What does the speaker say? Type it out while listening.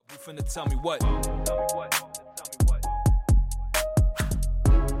finna tell me what?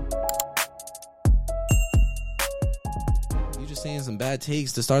 You just saying some bad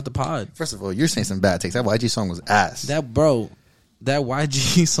takes to start the pod. First of all, you're saying some bad takes. That YG song was ass. That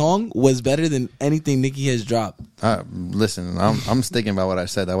YG song was better than anything Nicki has dropped. Listen, I'm sticking by what I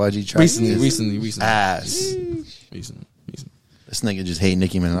said. That YG track Recently. ass. Recently. This nigga just hate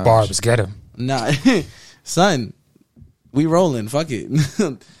Nicki Minaj. Barbs, get him. Nah, we rolling. Fuck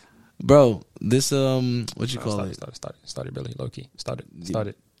it, bro. This what you call it? Started really low key. Started.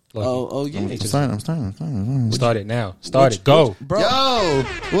 Low Oh yeah. I'm starting. Start it now. Start it. Go, bro. Yo,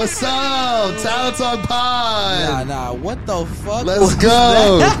 what's up? Talent Talk Pod. Nah. What the fuck? Let's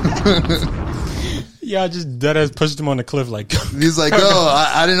go. Yeah, I just dead ass pushed him on the cliff like. He's like, yo,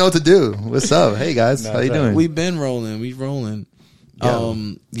 I didn't know what to do. What's up? Hey guys, how you doing? We've been rolling. We rolling. Yeah.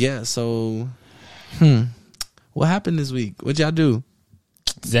 Yeah. So, what happened this week? What y'all do?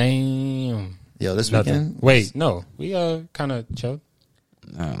 Damn. Yo, this Nothing. weekend. Wait, no, we kind of chilled.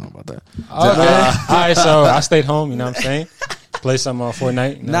 I don't know about that. All right, so I stayed home. You know what I'm saying? Play some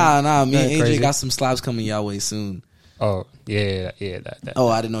Fortnite. You know? Nah. Me and AJ crazy. got some slaps coming y'all way soon. Oh yeah. That. Oh,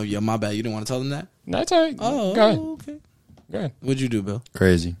 I didn't know. Yeah, my bad. You didn't want to tell them that? No, that's all right. Oh, Go ahead. okay. Go ahead. What'd you do, Bill?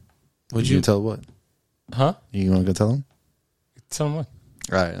 Crazy. What'd You you? tell what? Huh? You want to go tell them? Tell him what?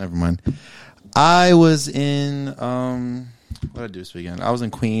 All right, never mind. I was in what did I do this weekend? I was in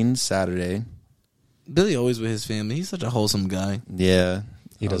Queens Saturday. Billy always with his family. He's such a wholesome guy. Yeah.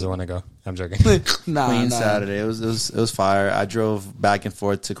 He doesn't want to go. I'm joking. Nah. Queens Saturday. It was fire. I drove back and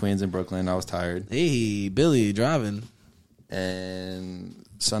forth to Queens and Brooklyn. I was tired. Hey, Billy driving. And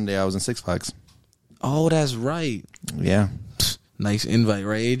Sunday I was in Six Flags. Oh, that's right. Yeah. Nice invite,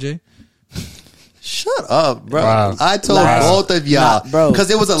 right, AJ? Shut up, bro. Wow. I told Last- both of y'all, bro. because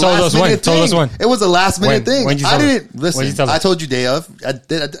it was a Told last us when. minute Told thing. us when. It was a last minute thing. When'd you I tell us? didn't When'd listen. you tell us? I told you day of. I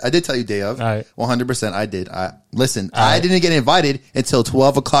did tell you day of. All right. 100%. I did. I listen. All I right. didn't get invited until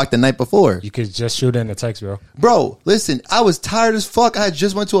 12 o'clock the night before. You could just shoot it in a text, bro. Bro, listen. I was tired as fuck. I had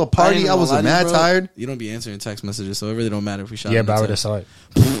just went to a party. I was mad tired. You don't be answering text messages, so it really don't matter if we shot. Yeah, him but I a would have text. saw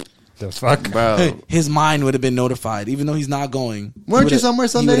it. The fuck, Bro, His mind would have been notified, even though he's not going. Weren't you somewhere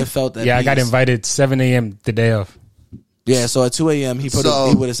Sunday? He would have felt that. Yeah, I got peace. invited 7 a.m. the day of. Yeah, so at 2 a.m. he would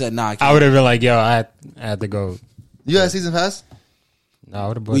have said, "Nah, I I can't." would have been like, yo, I had to go. you had a season pass? No, I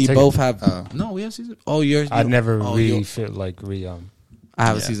would have. We both have. No, we have season. Oh, yours. I never oh, really you- feel like I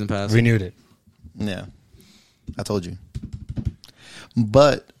have a Yeah. season pass. renewed it. Yeah, I told you.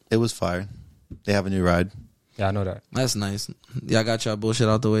 But it was fire. They have a new ride. Yeah, I know that. That's nice. Y'all got y'all bullshit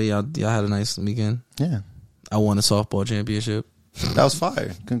out the way. Y'all had a nice weekend. Yeah, I won a softball championship. that was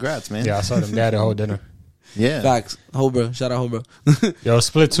fire. Congrats, man. Yeah, I saw them. They had a whole dinner. Yeah. Facts. Hobra. Shout out Hobra. Yo,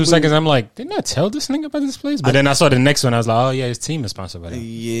 split 2 seconds. I'm like, didn't I tell this nigga about this place? But then I saw the next one. I was like, oh yeah, his team is sponsored by them.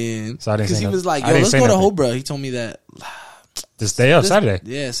 Yeah. So I didn't Because say he nothing. was like, I yo, didn't let's say go to nothing. Hobra. He told me that. This day of Saturday.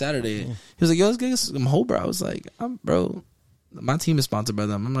 Yeah, Saturday. He was like, yo, let's get some Hobra. I was like, bro, my team is sponsored by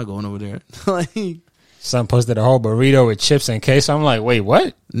them. I'm not going over there. Like, Son posted a whole burrito with chips and queso. I'm like, wait,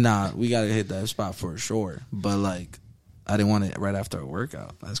 what? nah, we got to hit that spot for sure. But, like, I didn't want it right after a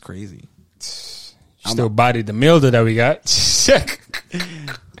workout. That's crazy. Still bodied the meal that we got.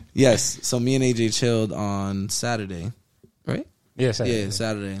 Yes. So me and AJ chilled on Saturday, right? Yeah, Saturday. Yeah,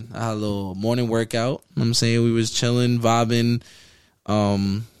 Saturday. I had a little morning workout. You know what I'm saying, we was chilling, vibing.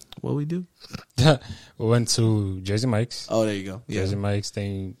 What we do? We went to Jersey Mike's. Oh, there you go. Yeah. Jersey Mike's.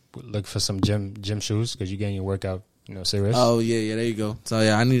 Then look for some gym shoes because you're getting your workout, serious. Oh, yeah, there you go. So,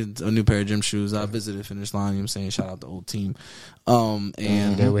 yeah, I needed a new pair of gym shoes. I visited Finish Line, you know what I'm saying? Shout out the old team. And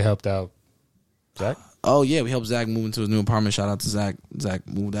then we helped out Zach. oh, yeah, we helped Zach move into his new apartment. Shout out to Zach. Zach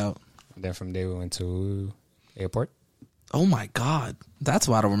moved out. Then from there we went to airport. Oh, my God. That's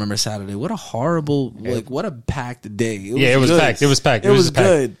why I don't remember Saturday. What a horrible, what a packed day. It was good. packed. It was packed. It was packed.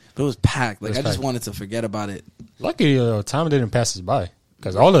 good, but it was packed. Like, was I just packed. wanted to forget about it. Lucky time didn't pass us by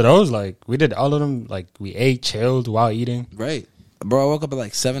because all of those, we did all of them. We ate, chilled while eating. Right. Bro, I woke up at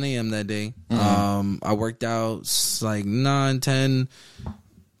like 7 a.m. that day. I worked out like 9, 10.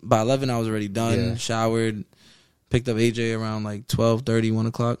 By 11, I was already done, Yeah. showered, picked up AJ around like 12:30, 1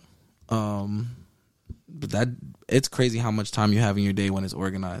 o'clock. But it's crazy how much time you have in your day when it's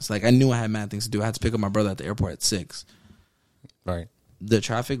organized. Like, I knew I had mad things to do. I had to pick up my brother at the airport at 6. Right. The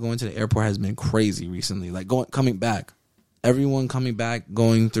traffic going to the airport has been crazy recently. Like, coming back. Everyone coming back,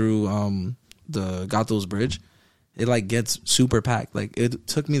 going through the Gatos Bridge. It like gets super packed. Like, it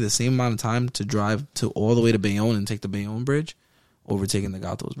took me the same amount of time to drive to all the way to Bayonne and take the Bayonne Bridge over taking the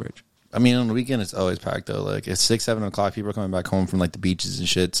Gatos Bridge. I mean, on the weekend it's always packed though. Like it's 6, 7 o'clock. People are coming back home from like the beaches and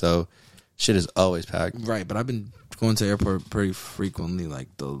shit. So Shit is always packed. Right, but I've been going to the airport pretty frequently, like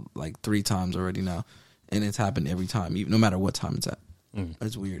 3 times already now, and it's happened every time, even no matter what time it's at.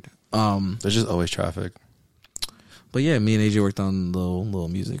 It's weird. There's just always traffic. But yeah, me and AJ worked on little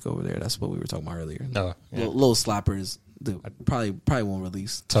music over there. That's what we were talking about earlier. No, yeah. Little slappers. Dude, probably won't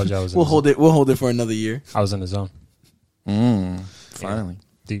release. Told you I was. We'll hold it. We'll hold it for another year. I was in the zone. Finally.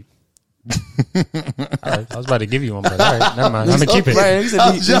 Deep. All right, I was about to give you one, but all right, never mind. I'm gonna keep it. Right, he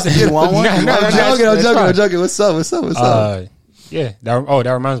said, you want one? No, no, I'm joking. What's up? Yeah.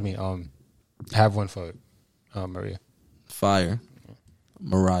 That reminds me. I have one for Maria. Fire.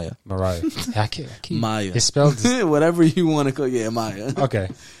 Mariah. I can't. Maya. It's spelled. Whatever you want to call. Yeah, Maya. Okay.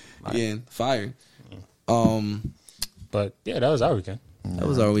 Yeah, fire. But yeah, that was our weekend, That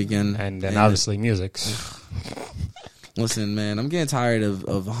was our weekend. and then obviously music. Listen, man, I'm getting tired of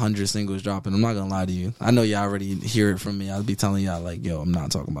 100 singles dropping. I'm not gonna lie to you. I know y'all already hear it from me. I'll be telling y'all like, yo, I'm not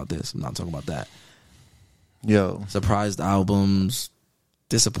talking about this. I'm not talking about that. Yo. Surprised albums,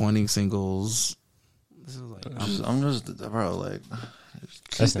 disappointing singles. This is like, I'm just, bro, like,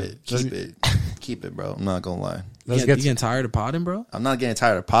 keep it, bro. I'm not gonna lie. you getting tired of potting, bro? I'm not getting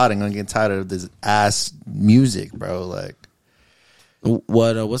tired of potting. I'm getting tired of this ass music, bro. Like,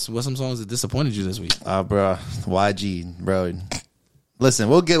 What's some songs that disappointed you this week? bro, YG, bro. Listen,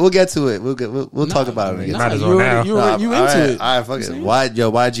 we'll get to it. We'll talk about it again. Might as well now. You into it? All right, fuck it.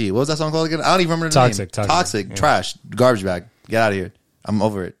 YG. What was that song called again? I don't even remember the name. Toxic. Yeah. Trash. Garbage bag. Get out of here. I'm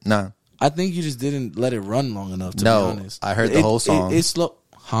over it. Nah. I think you just didn't let it run long enough, to be No, honest. I heard the whole song. It's slow.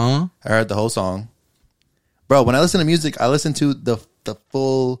 Huh? I heard the whole song. Bro, when I listen to music, I listen to the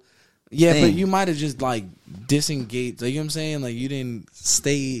full Yeah, thing. but you might have just like disengaged. Like, you know what I'm saying? Like, you didn't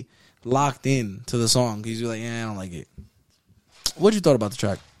stay locked in to the song because you're like, I don't like it. What you thought about the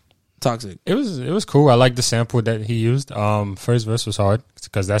track? Toxic. It was cool. I like the sample that he used. First verse was hard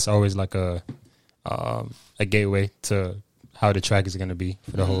because that's always like a gateway to how the track is gonna be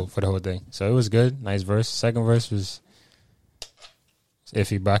for the whole thing. So it was good. Nice verse. Second verse was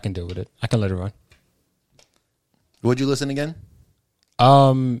iffy, but I can deal with it. I can let it run. Would you listen again?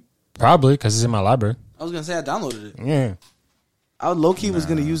 Probably because it's in my library. I was gonna say I downloaded it. Yeah. I low key was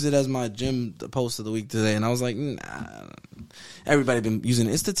gonna use it as my gym post of the week today, and I was like, nah. Everybody been using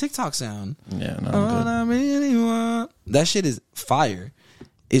it. It's the TikTok sound. Yeah, no, All I'm good. I really want. That shit is fire.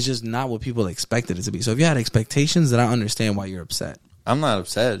 It's just not what people expected it to be. So if you had expectations, then I understand why you're upset. I'm not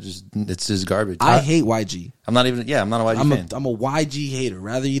upset. It's just garbage. I hate YG. I'm not a YG fan. I'm a YG hater.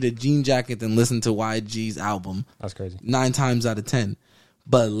 Rather eat a jean jacket than listen to YG's album That's crazy. 9 times out of 10.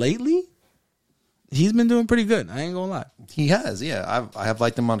 But lately, he's been doing pretty good. I ain't gonna lie. He has, yeah. I have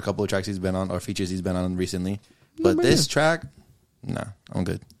liked him on a couple of tracks he's been on or features he's been on recently. But this track, nah, I'm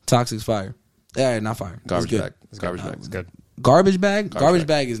good. Toxic's fire. Yeah, not fire. Garbage It's good. bag. It's garbage bag. It's good. Garbage bag? Garbage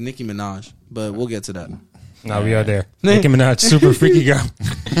bag is Nicki Minaj, but we'll get to that. Now we are there. Nicki Minaj, super freaky girl.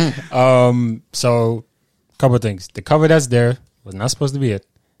 So, couple of things. The cover that's there was not supposed to be it.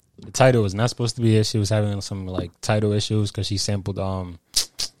 The title was not supposed to be it. She was having some like title issues because she sampled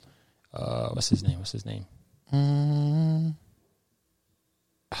what's his name?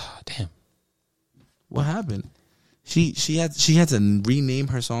 Damn. What happened? She had to rename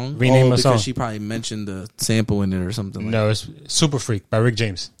her song. Rename her because song. she probably mentioned the sample in it or something. Like No, it's Super Freak by Rick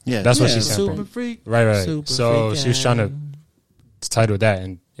James. Yeah. That's what Yeah, she sampled. Super Freak. Right. Super So Freak, she was trying to title that,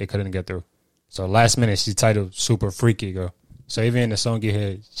 and it couldn't get through. So last minute, she titled Super Freaky Girl. So even in the song you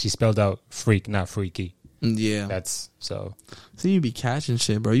hear, she spelled out freak, not freaky. Yeah. That's so. See, you be catching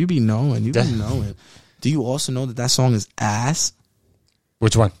shit, bro. You be knowing. You be knowing. Do you also know that song is ass?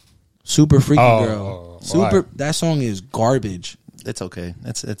 Which one? Super Freaky Oh, Girl. why? That song is garbage. It's okay.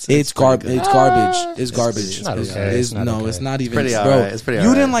 It's Garbage. pretty good. It's garbage. It's garbage. It's not It's- okay. it's- It's not no, okay. it's not even. pretty bro, alright. It's pretty You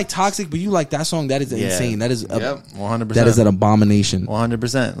alright. didn't like Toxic, but you like that song. That is insane. That is 100%. that is an abomination.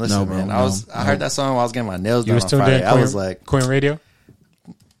 100%. Listen, No, bro, man. no, I heard that song while I was getting my nails You done was on tuned Friday. in. I was like, Queen Radio.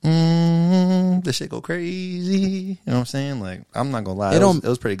 this shit go crazy. You know what I'm saying? Like, I'm not gonna lie. It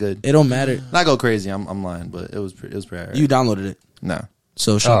was pretty good. It don't matter. Not go crazy. I'm lying, but it was pretty alright. You downloaded it, No.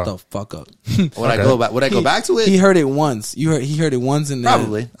 so shut Oh. the fuck up. Would I go back? Would I go back to it? He heard it once. He heard it once, and then,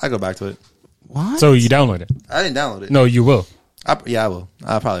 Probably. I go back to it. what? So you download it? I didn't download it. No, you will. I will.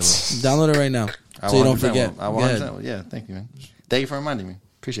 I probably will. Download it right now, so you don't 100% forget. will. I Go ahead. 100% will. Yeah, thank you, man. Thank you for reminding me.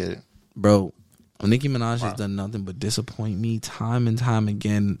 Appreciate it. Bro, Nicki Minaj has done nothing but disappoint me time and time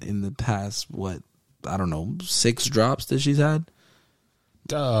again in the past, I don't know, 6 drops that she's had.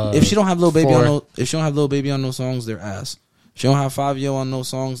 If she don't have Lil Baby on those songs, they're ass. If she don't have Fabio on those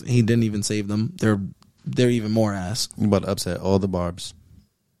songs, he didn't even save them. They're even more ass. You about to upset all the barbs.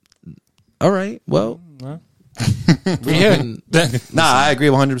 All right, well, Huh? We here. Nah, I agree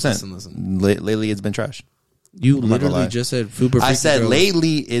 100%. Listen. Lately, it's been trash. You I'm not gonna literally lie. just said Super Freaky I said Girl.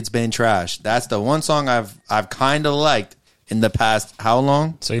 lately, it's been trash. That's the one song I've kind of liked in the past. How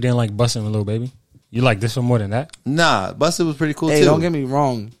long? So you didn't like Bustin' with Lil Baby? You like this one more than that? Nah, Busted was pretty cool Hey, too. don't get me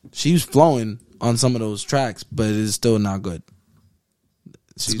wrong. She's flowing on some of those tracks, but it's still not good.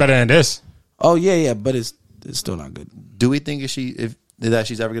 It's better than this. Oh yeah, but it's still not good. Do we think that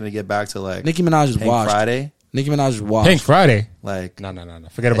she's ever gonna get back to like Nicki Minaj is Pink washed. Friday? Nicki Minaj is washed. Pink Friday. Like, No.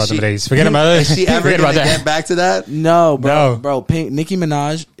 Forget about Is them she- days. Forget about that. is she ever Forget gonna about get that. back to that? No, bro. No. Bro, Nicki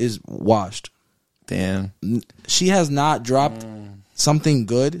Minaj is washed. Damn. She has not dropped something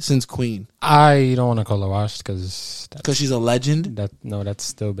good since Queen I don't want to call her washed because because she's a legend. that's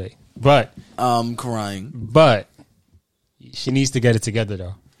still big. But Crying. she needs to get it together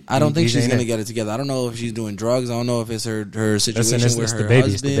though. I don't think These she's ain't gonna it. get it together. I don't know if she's doing drugs. I don't know if it's her situation Listen, with it's her the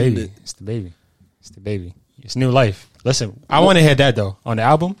baby. husband. It's the baby. It's the baby. It's the baby. It's new life. Listen, I want to hear that though on the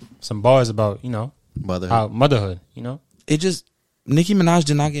album. Some bars about motherhood. It just Nicki Minaj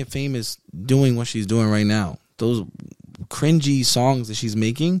did not get famous doing what she's doing right now. Those cringy songs that she's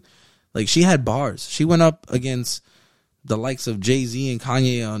making, like she had bars. She went up against the likes of Jay-Z and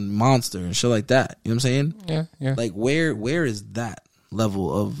Kanye on Monster and shit like that. You know what I'm saying? Yeah. Like where is that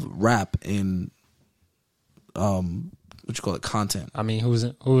level of rap and what you call it, content? I mean,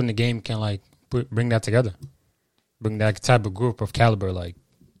 who in the game can like bring that together? Bring that type of group of caliber like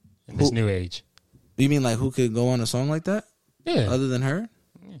in this new age. You mean like who could go on a song like that Yeah. other than her?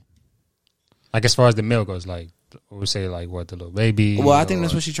 Like as far as the male goes, like we would say like what the Lil Baby. Well, I think or-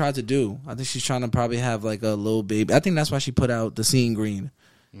 that's what she tried to do. I think she's trying to probably have like a little baby. I think that's why she put out the Seeing Green,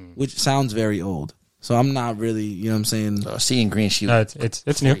 which sounds very old. So I'm not really, you know what I'm saying? Seeing Green, she No,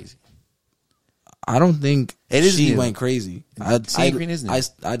 it's new. crazy. I don't think It is she new. went crazy. Seeing Green is new.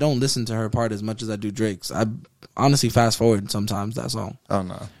 I don't listen to her part as much as I do Drake's. I honestly fast forward sometimes that song. Oh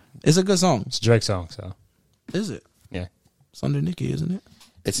no, It's a good song. It's a Drake song, so Is it? yeah. It's under Nicki, isn't it?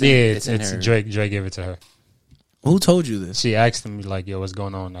 it's It's in her. Drake. Drake gave it to her. Who told you this? She asked him like, "Yo, what's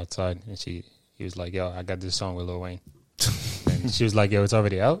going on outside?" And he was like, "Yo, I got this song with Lil Wayne." And she was like, "Yo, it's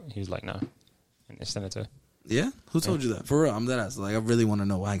already out." He was like, "No," and they sent it to her. Yeah? Who told you that? For real, I'm dead ass. Like I really want to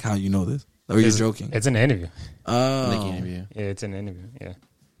know like how you know this. Or you're joking. It's in the interview. Nicki Oh. interview. Yeah, it's in the interview. Yeah,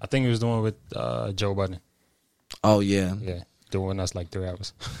 I think it was the one with Joe Budden. Oh yeah. Yeah, the one that's like 3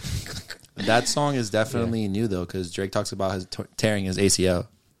 hours. That song is definitely new though, because Drake talks about his tearing his ACL.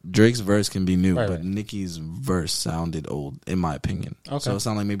 Drake's verse can be new, Right, but right. Nicki's verse sounded old, in my opinion. Okay. So it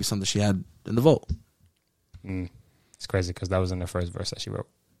sounded like maybe something she had in the vault. It's crazy because that was in the first verse that she wrote.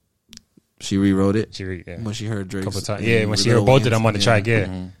 She rewrote it Yeah. when she heard Drake's. Couple times. and Yeah, when she Lil heard both of Wayne's. them on the track. Yeah,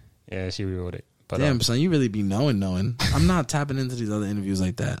 Mm-hmm. yeah, she rewrote it. But Damn, son, you really be knowing. I'm not tapping into these other interviews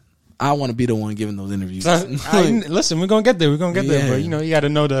like that. I want to be the one giving those interviews. listen, we're gonna get there. We're gonna get there. Yeah. But you got to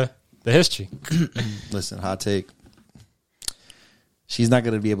know the history. Listen, hot take. She's not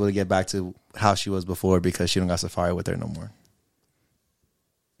gonna be able to get back to how she was before because she don't got Safari with her no more.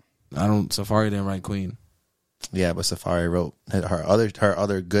 Safari didn't write Queen. Yeah, but Safari wrote her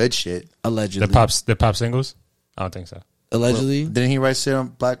other good shit. Allegedly. The pop singles. I don't think so. Allegedly. Didn't he write shit on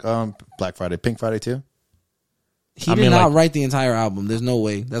Black Friday, Pink Friday too? He I did mean, not like- write the entire album. There's no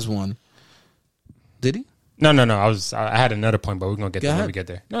way. That's one. Did he? No. I had another point, but we're gonna get Go there when ahead. we get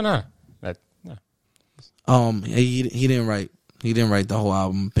there. No. He didn't write. He didn't write the whole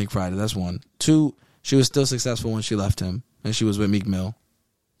album. Pink Friday. That's one. Two. She was still successful when she left him, and she was with Meek Mill.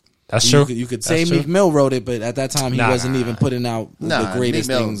 That's true. You could say That's Meek true. Mill wrote it, but at that time he Nah. wasn't even putting out the greatest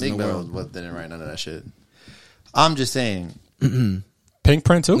things in the Mill world. didn't write none of that shit. I'm just saying, Pink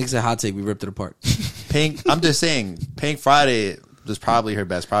Print too. Nick said hot take. We ripped it apart. Pink. I'm just saying, Pink Friday was probably her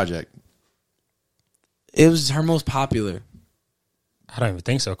best project. It was her most popular. I don't even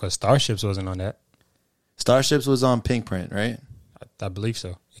think so because Starships wasn't on that. Starships was on Pink Print, right? I believe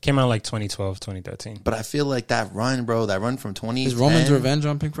so. It came out like 2012, 2013. But I feel like that run, bro, from 2010. Is Roman's Revenge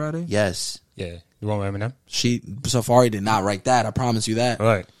on Pink Friday? Yes. Yeah, you want Eminem? Safari did not write that. I promise you that.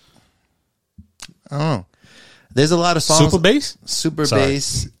 Right. Oh, there's a lot of songs. Super bass. Super Sorry.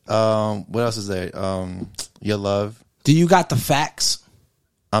 bass. What else is there? Your Love. Do you got the facts?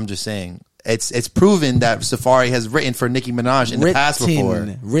 I'm just saying. It's proven that Safari has written for Nicki Minaj in the past before.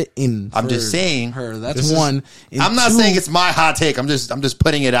 Written. I'm for just saying. her. That's This is- one. And I'm not two, saying it's my hot take. I'm just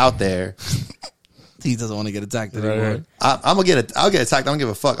putting it out there. he doesn't want to get attacked Right, anymore. right. I'm gonna get I'll get attacked. I don't give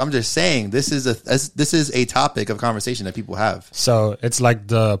a fuck. I'm just saying this is a topic of conversation that people have. So it's like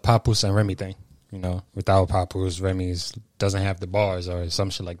the Papoose and Remy thing. Without Papoose, Remy's doesn't have the bars or some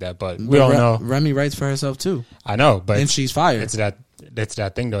shit like that. But we all know. Remy writes for herself too, I know, but and she's fired. it's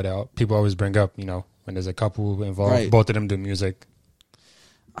that thing though that people always bring up. when there's a couple involved. Right. Both of them do music.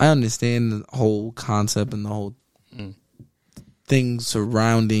 I understand the whole concept and the whole thing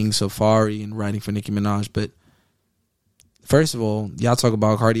surrounding Safari and writing for Nicki Minaj, but first of all, y'all talk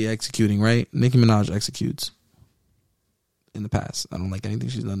about Cardi executing, right? Nicki Minaj executes in the past. I don't like anything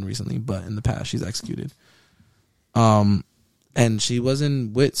she's done recently, but in the past she's executed. And she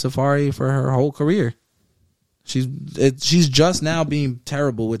wasn't with Safari for her whole career. She's just now being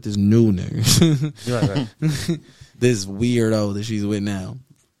terrible with this new nigga. Right. This weirdo that she's with now.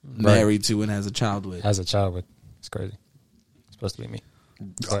 Married to and has a child with. Has a child with. It's crazy. It's supposed to be me.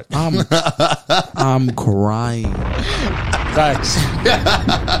 But I'm crying. facts.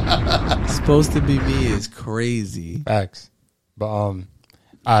 Supposed to be me is crazy. Facts. But all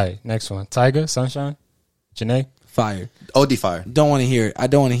right, next one. Tyga, Sunshine, Janae. Fire. OD fire. Don't want to hear it. I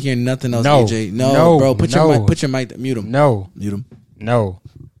don't want to hear nothing else, No. AJ. No, Bro. Put no. your mic. Mute him. No. Mute him. No.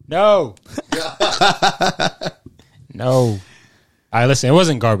 No. No. All right, listen. It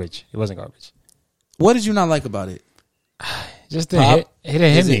wasn't garbage. What did you not like about it? Just didn't Pop? hit. It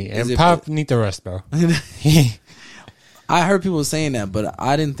didn't hit Is me. it- is And it- Pop need the rest, bro. I heard people saying that, but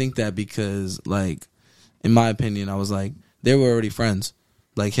I didn't think that because, like, in my opinion, I was like, they were already friends.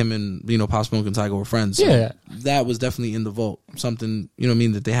 Like, him and, Pop Smoke and Tyga were friends. So Yeah. that was definitely in the vault. Something,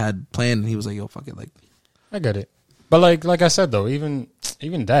 that they had planned, and he was like, yo, fuck it. Like, I get it. But like I said though, even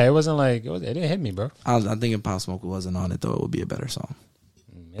that, it wasn't like it didn't hit me, bro. I think if Pop Smoke wasn't on it, though, it would be a better song.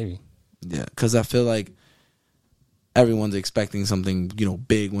 Maybe. Yeah, because I feel like everyone's expecting something,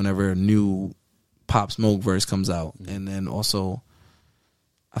 big whenever a new Pop Smoke verse comes out. And then also,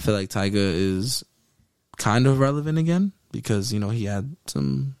 I feel like Tyga is kind of relevant again because, he had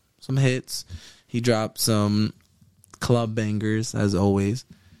some hits. He dropped some club bangers, as always.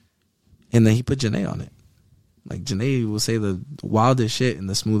 And then he put Janae on it. Like, Janae will say the wildest shit in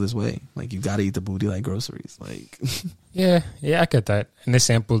the smoothest way. Like, you gotta eat the booty like groceries. Like, Yeah, I get that. And they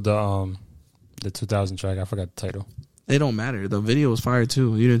sampled the 2000 track. I forgot the title. it don't matter. The video was fire,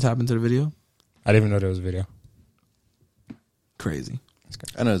 too. You didn't tap into the video? I didn't even know there was a video. Crazy.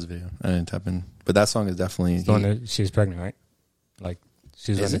 I know this video. I didn't tap in, but that song is definitely. It's the one that she was pregnant, right? Like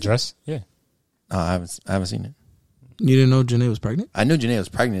she was Is wearing a it? dress. Yeah. I haven't seen it. You didn't know Janae was pregnant? I knew Janae was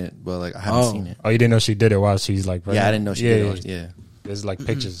pregnant, but like I haven't Oh. seen it. Oh, you didn't know she did it while she's like pregnant? Yeah, I didn't know she yeah, did. yeah. Yeah. There's like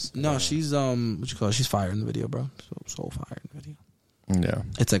pictures. No, she's what you call it? She's fire in the video, bro. So fire in the video. Yeah.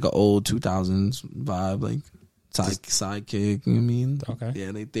 It's like an old 2000s vibe, like sidekick. You know what I mean? Okay.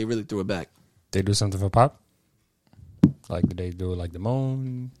 Yeah, they really threw it back. They do something for Pop? Like did they do like the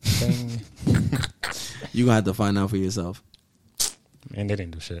moan thing? You gonna have to find out for yourself. And they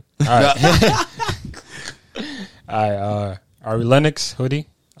didn't do shit. All right. All right, Ari Lennox, Hoodie,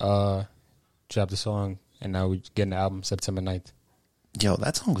 dropped the song, and now we're getting the album September 9th. Yo,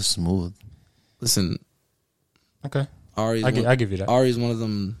 that song was smooth. Listen, Okay. Ari's I give you that. Ari's one of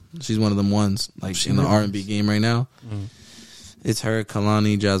them. She's one of them ones like She in the really R&B game right now. Mhm. It's her,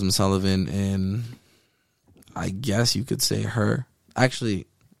 Kalani, Jasmine Sullivan, and I guess you could say her. Actually,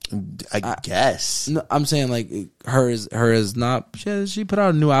 I guess. no, I'm saying like her is not. She put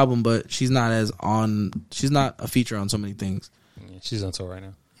out a new album, but she's not as on. She's not a feature on so many things. Yeah, she's on tour right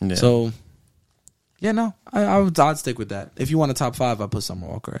now. Yeah. So, yeah, no, I'd stick with that. If you want a top 5, I put Summer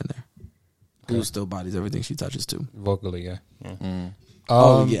Walker in there. Okay. Who still bodies everything she touches too. Vocally, yeah. Mm.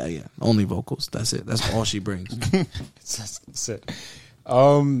 Yeah. Only vocals. That's it. That's all she brings. That's it.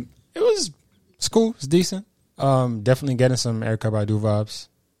 It's cool. It's decent. Definitely getting some Erykah Badu vibes.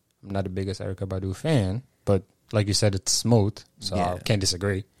 I'm not the biggest Erykah Badu fan, but like you said, it's smooth, so Yeah. I can't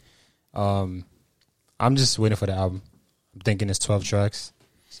disagree. I'm just waiting for the album. I'm thinking it's 12 tracks,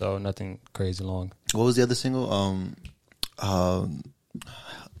 so nothing crazy long. What was the other single?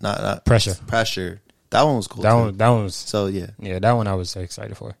 Not Pressure. Pressure. That one was cool. That too. one was So yeah. that one I was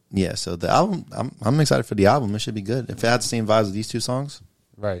excited for. Yeah. So the album, I'm excited for the album. It should be good. If it had the same vibes as these two songs.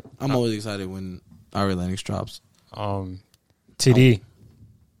 Right. I'm always excited when Ari Lennox drops. TD.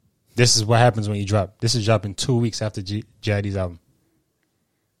 This is what happens when you drop. This is dropping 2 weeks after JID's album.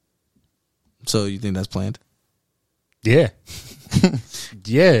 So you think that's planned? Yeah.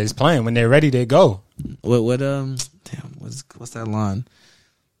 Yeah, it's playing. When they're ready, they go. Damn, what's that line?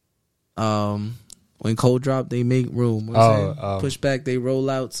 When Cold drop, they make room. What's that? Push back, they roll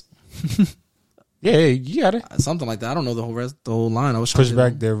outs. Yeah, you got it. Something like that. I don't know the whole line. I was Push trying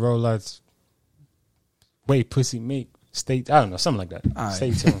back to, their rollouts. Wait, pussy, make stay. I don't know, something like that. All right.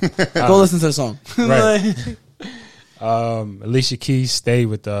 Stay tuned. Go listen to the song. Right. Alicia Keys stay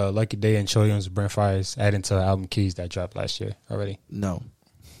with Lucky Day and Cho Young's Brent Fires, adding to the album Keys that dropped last year already. No,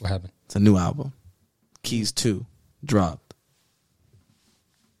 What happened? it's a new album. Keys 2 dropped.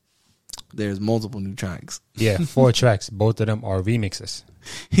 There's multiple new tracks. Yeah, 4 tracks. Both of them are remixes.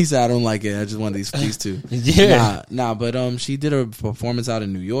 He said, I don't like it. I just want these two. Yeah. Nah, but she did her performance out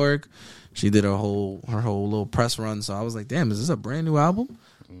in New York. She did her whole little press run. So I was like, damn, is this a brand new album?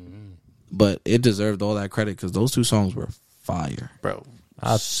 But it deserved all that credit because those 2 songs were fire. Bro.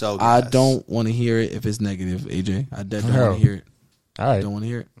 So I gas. don't want to hear it if it's negative, AJ. I definitely don't want to hear it. All right. Don't want to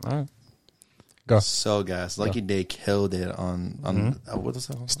hear it. All right. Go. So gas. Lucky Day killed it on what was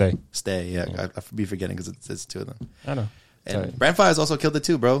that one? Stay. Yeah. I be forgetting because it's 2 of them. I know. And Brand Fires also killed it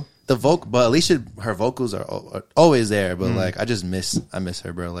too, bro. But at least her vocals are always there. But like, I miss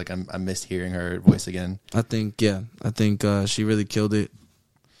her, bro. Like, I missed hearing her voice again. I think she really killed it.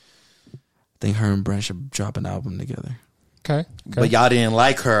 I think her and Brent should drop an album together. Okay. But y'all didn't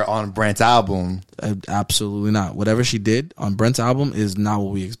like her on Brent's album. Absolutely not. Whatever she did on Brent's album is not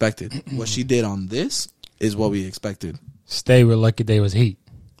what we expected. What she did on this is what we expected. Stay with Lucky Day was heat.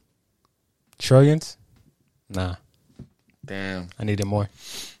 Trillions? Nah. Damn. I needed more.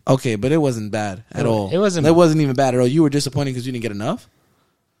 Okay, but it wasn't bad at all. It wasn't even bad at all. You were disappointed because you didn't get enough?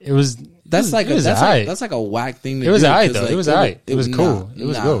 It was That's like a whack thing to do. It was alright though. Like, it was alright. It was cool. It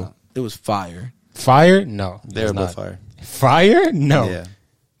was good. It was fire. Fire? No. They were both fire. Fire? No. Yeah.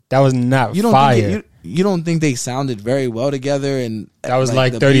 That was not You don't fire. think you don't think they sounded very well together? And that was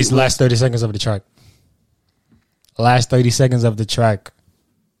like the last 30 seconds of the track. Last 30 seconds of the track.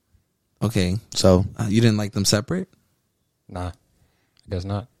 Okay. So You didn't like them separate? Nah. I guess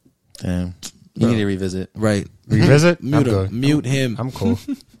not. damn. You need to revisit. Right. Revisit? Mute him. Mute him. I'm cool.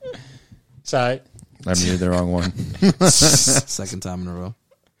 Sorry. I muted the wrong one. Second time in a row.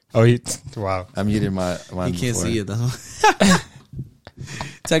 Oh, wow. I muted mine. You can't before. see it.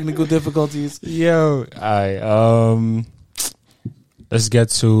 Technical difficulties. Yo. All right. Let's get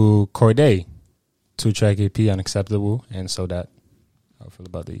to Corday. 2-track EP, Unacceptable, and So That. How I feel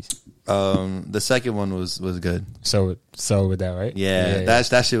about these? The second one was good. So with that, right? Yeah.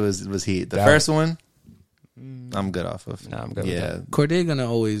 That shit was heat. The first one, I'm good off of. Nah, I'm good with that. Corday gonna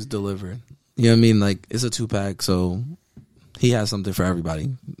always deliver. You know what I mean? Like, it's a 2-pack, so he has something for everybody. You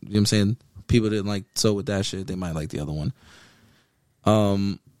know what I'm saying? People didn't like So With That shit, they might like the other one.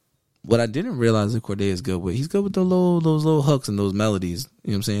 What I didn't realize that Corday is good with, he's good with those little hooks and those melodies.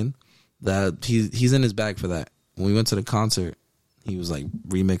 You know what I'm saying? That he's in his bag for that. When we went to the concert, he was like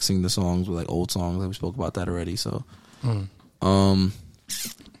remixing the songs with like old songs. Like, we spoke about that already. So,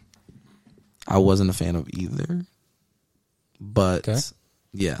 I wasn't a fan of either. But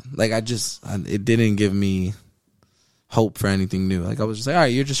yeah, like it didn't give me hope for anything new. Like, I was just like, all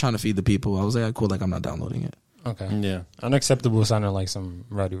right, you're just trying to feed the people. I was like, cool, like I'm not downloading it. Okay. Yeah. Unacceptable sounded like some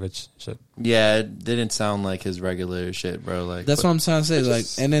Roddy Ricch shit. Yeah, it didn't sound like his regular shit, bro. Like, that's what I'm trying to say. Like,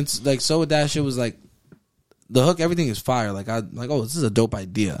 and it's like, So With That shit was like, the hook, everything is fire. Like, oh, this is a dope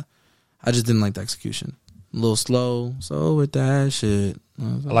idea. I just didn't like the execution. A little slow. So With That shit.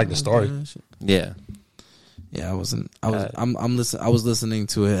 I like the story. Yeah. Yeah, I wasn't. I was listening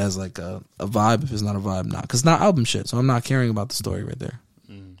to it as like a vibe. If it's not a vibe, not because it's not album shit. So I'm not caring about the story right there.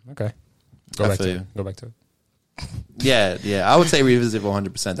 Okay. Go back to it. Yeah. I would say revisit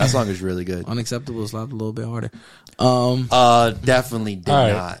 100%. That song is really good. Unacceptable slapped a little bit harder. Definitely did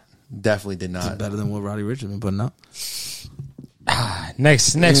not. Definitely did not. It's better than what Roddy Ricch has been putting out.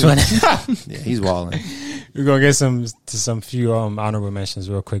 Next one. Yeah, he's walling. We're gonna get some few honorable mentions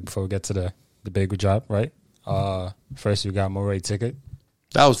real quick before we get to the big drop, right? First we got Moray Ticket.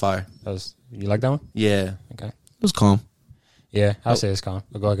 That was fire. You like that one? Yeah. Okay. It was calm. Yeah, I'll say it's calm.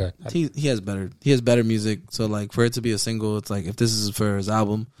 But go ahead. He has better music. So like, for it to be a single, it's like, if this is for his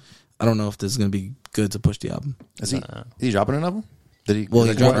album, I don't know if this is gonna be good to push the album. Is he dropping an album? Did he? Well,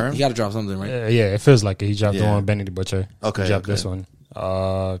 he got to drop something, right? Yeah, it feels like it. He dropped the one, Benny the Butcher. Okay. He dropped this one.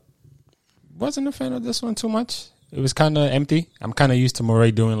 Wasn't a fan of this one too much. It was kind of empty. I'm kind of used to Moray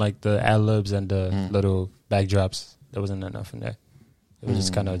doing like the ad-libs and the little backdrops. There wasn't enough in there. It was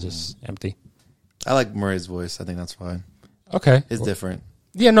just kind of just empty. I like Murray's voice. I think that's fine. Okay. It's different.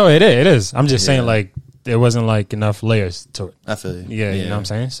 Yeah, no, it is. I'm just saying, like, there wasn't like enough layers to it. I feel you. Yeah, you know what I'm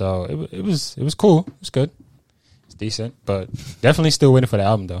saying? So it was cool. It was good. It's decent, but definitely still waiting for the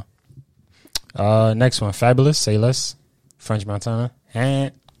album though. Next one, Fabulous, Say Less, French Montana.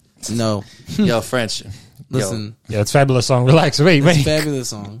 No. Yo, French. Listen. Yeah, it's a Fabulous song. Relax. Wait. It's a fabulous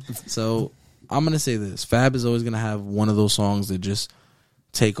song. So I'm going to say this. Fab is always going to have one of those songs that just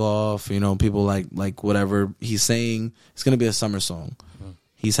take off. You know, people like whatever he's saying. It's going to be a summer song.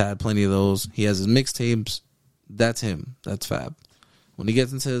 He's had plenty of those. He has his mixtapes. That's him. That's Fab. When he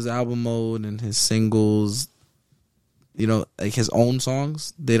gets into his album mode and his singles, you know, like his own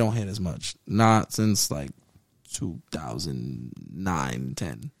songs, they don't hit as much. Not since like 2009,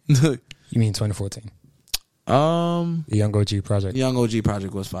 10. You mean 2014? The The Young OG project. Young OG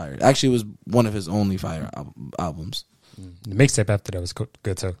project was fire. Actually, it was one of his only fire albums. The mixtape after that was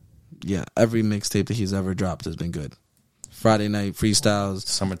good too. Yeah, every mixtape that he's ever dropped has been good. Friday Night Freestyles,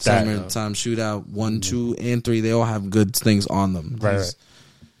 Summertime Shootout, 1, 2, and 3. They all have good things on them. Right.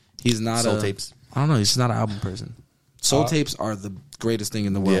 He's not Soul Tapes. I don't know. He's just not an album person. Soul tapes are the greatest thing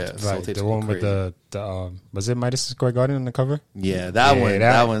in the world. Yeah, Soul Right, Tapes the were one with crazy. the was it Midas Square Garden on the cover? Yeah, that one.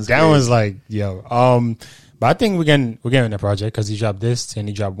 That that one's like yo. But I think we're getting that project because he dropped this and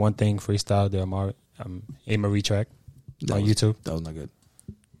he dropped One Thing Freestyle, the A Marie track on YouTube. That was not good.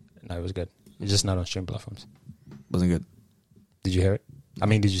 No, it was good. It's just not on stream platforms. Wasn't good. Did you hear it? I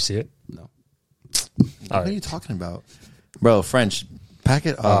mean, did you see it? No. What are you talking about, bro? French, pack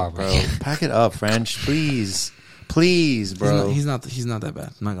it up, bro. Pack it up, French, please, bro. He's not that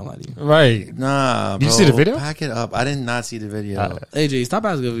bad. I'm not gonna lie to you. Right. Nah, bro. Did you see the video? Pack it up. I did not see the video. AJ, stop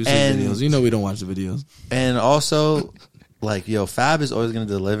asking if you see And- videos. You know we don't watch the videos. And also, like, yo, Fab is always gonna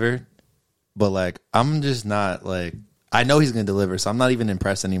deliver, but like, I'm just not like. I know he's gonna deliver, so I'm not even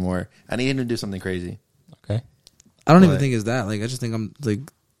impressed anymore. I need him to do something crazy. Okay. I don't even But- think it's that. Like, I just think I'm like,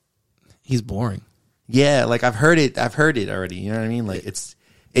 he's boring. Yeah, like I've heard it already. You know what I mean? Like it's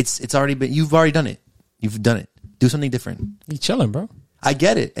already been. You've already done it. You've done it. Do something different. You chilling, bro. I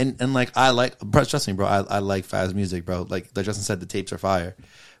get it, and like I like. Bro, trust me, bro. I like Fab's music, bro. Like Justin said, the tapes are fire,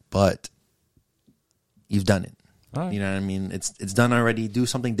 but you've done it. All right. You know what I mean? It's done already. Do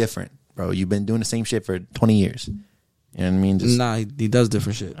something different, bro. You've been doing the same shit for 20 years. You know what I mean? Just Nah, he does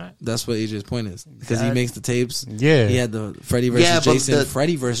different shit. That's what AJ's point is because he makes the tapes. Yeah. he had the Freddie versus Yeah, but Jason. the-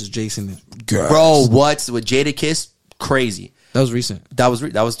 Freddie versus Jason, bro, what's with Jada Kiss? Crazy. that was recent. That was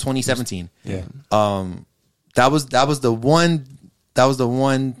 2017. Yeah. That was the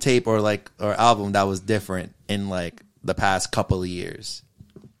one tape or album that was different in like the past couple of years.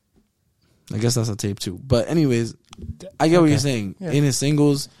 I guess that's a tape too. But anyways, I get what you're saying. Yeah. In his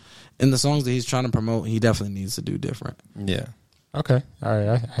singles, in the songs that he's trying to promote, he definitely needs to do different. Yeah. Okay. All right.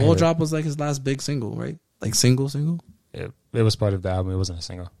 I hear Whole it. Drop was like his last big single, right? Like single. It was part of the album. It wasn't a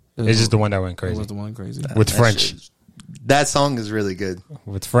single. It was- It's just the one that went It crazy was the one crazy. with That French. shit- That song is really good.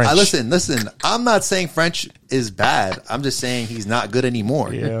 With French. Listen. I'm not saying French is bad. I'm just saying he's not good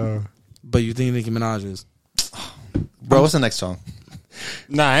anymore. Yeah. But you think Nicki Minaj is? Bro, what's the next song?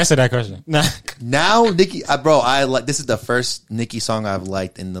 Nah, answer that question. Nah. Now, Nicki, I like. This is the first Nicki song I've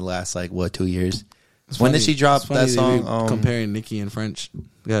liked in the last 2 years. It's When funny- did she drop it's funny that they song? be comparing Nicki and French.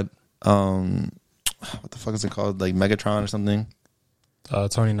 Good. What the fuck is it called? Like Megatron or something?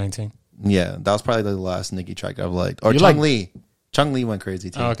 2019. Yeah, that was probably the last Nicki track I've liked. Or You Chung like- Lee. Chung Lee went crazy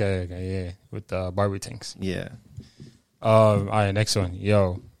too. Okay, yeah. With Barbie Things. Yeah. All right, next one.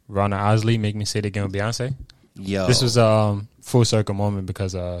 Yo, Ronna Osley, Make Me Say It Again with Beyonce. Yo. This was full circle moment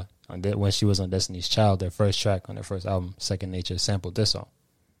because when she was on Destiny's Child, their first track on their first album, Second Nature, sampled this song.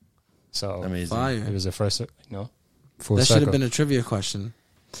 So amazing. Fire. it was the first, full That should circle. have been a trivia question.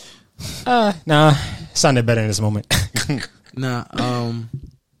 Nah, sounded better in this moment. Nah.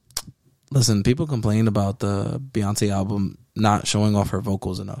 Listen, people complained about the Beyonce album not showing off her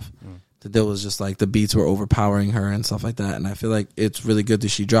vocals enough. That there was just like the beats were overpowering her and stuff like that. And I feel like it's really good that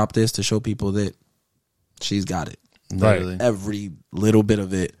she dropped this to show people that she's got it. Literally. Every little bit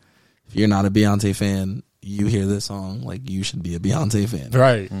of it. If you're not a Beyonce fan, you hear this song, like you should be a Beyonce fan.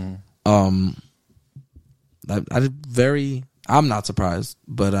 Right. I'm not surprised,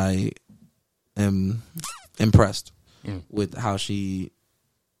 but I am impressed with how she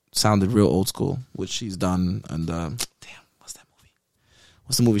sounded real old school, which she's done. And what's that movie?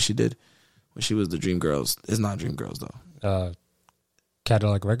 What's the movie she did when she was the Dream Girls? It's not Dream Girls though.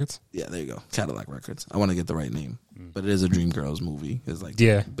 Cadillac Records. Yeah, there you go. Cadillac Records. I want to get the right name, but it is a Dream Girls movie. It's like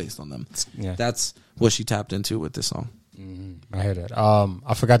based on them. Yeah. That's what she tapped into with this song. I heard that.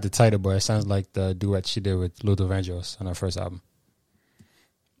 I forgot the title, but it sounds like the duet she did with Luther Vandross on her first album.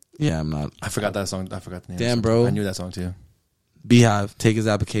 Yeah, I'm not. I forgot that song. I forgot the name. Damn, of the song. bro. I knew that song too. Beehive, take his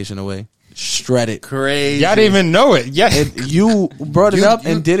application away. Shred it. Crazy. Y'all didn't even know it. Yeah. You brought it You- up you-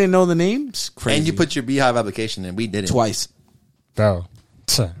 and didn't know the name? It's crazy. And you put your Beehive application in. We did it. twice. Bro,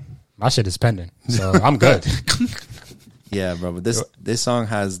 my shit is pending, so I'm good. Yeah, bro. But this song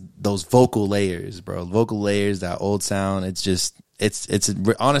has those vocal layers, bro. Vocal layers, that old sound. It's just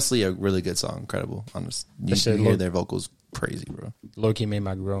honestly a really good song. Incredible. Honest. You shit hear look- their vocals crazy, bro. Low key made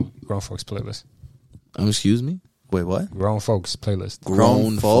my grown folks playlist. Excuse me? Wait, what? Grown folks playlist.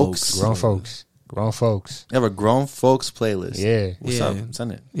 Grown folks? Grown folks. Grown folks. You have a grown folks playlist. Yeah. What's Yeah. up?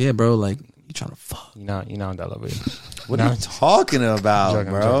 Send it. Yeah, bro. Like, you trying to fuck. You know I'm that level. What are you talking about, I'm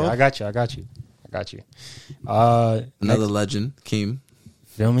joking, bro? I got you. Another legend came.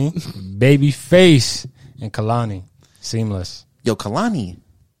 Feel me? Babyface and Kalani. Seamless. Yo, Kalani.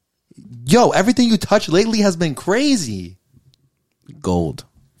 Yo, everything you touch lately has been crazy. Gold.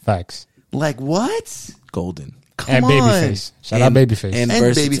 Facts. Like what? Golden. Come And on. Babyface. Shout out Babyface. And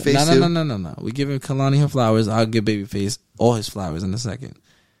Babyface too. No. We giving Kalani her flowers. I'll give Babyface all his flowers in a second.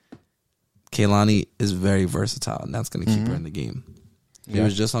 Kehlani is very versatile, and that's going to keep her in the game. He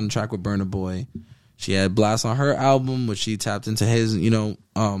was just on the track with Burna Boy. She had Blast on her album, which she tapped into his,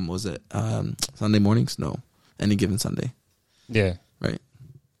 was it Sunday mornings? No. Any Given Sunday. Yeah. Right.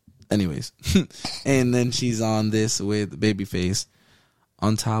 Anyways. And then she's on this with Babyface.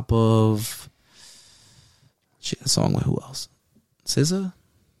 On top of... She had a song with who else? SZA?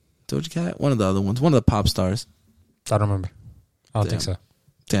 Doja Cat? One of the other ones. One of the pop stars. I don't remember. I don't think so.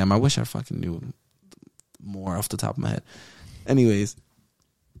 Damn, I wish I fucking knew more off the top of my head. Anyways,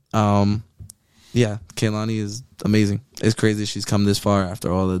 yeah, Kehlani is amazing. It's crazy she's come this far after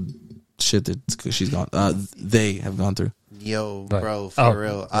all the shit that she's gone. They have gone through. Yo, Right. bro, for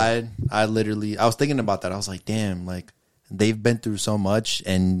real. I literally, I was thinking about that. I was like, damn, like they've been through so much,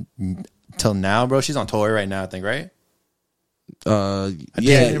 and till now, bro, she's on tour right now. I think, right? Yeah.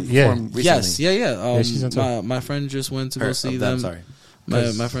 Yes. Yeah. She's on tour. My friend just went to go see them. Sorry.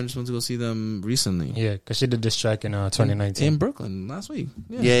 My friend just went to go see them recently. Yeah, because she did this track in 2019. In Brooklyn last week.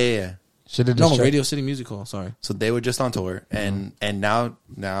 Yeah. She did this No, track. Radio City Music Hall. Sorry. So they were just on tour, and now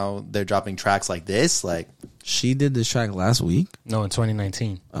they're dropping tracks like this. Like, She did this track last week. No, in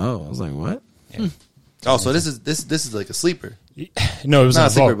 2019. Oh, I was like, what? oh, so this is like a sleeper. No, it was Not in a a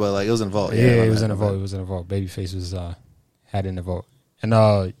sleeper, vault. but like it was in a vault. Yeah, my it was bad, in a my vault. bad. It was in a vault. Babyface was had it in the vault. And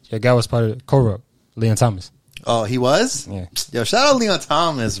your guy was part of Co-Wrote, Leon Thomas. Oh, he was. Yeah. Yo, shout out Leon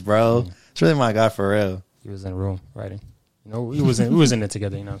Thomas, bro. It's really my guy for real. He was in the room writing. We was in it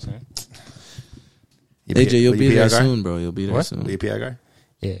together, you know what I'm saying? AJ, you'll be there PR guy? soon, bro. You'll be there What? soon. Were you a PR guy?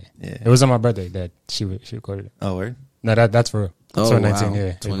 Yeah. Yeah. It was on my birthday that she recorded it. Oh, word. No, that's for real. Oh, 2019, wow.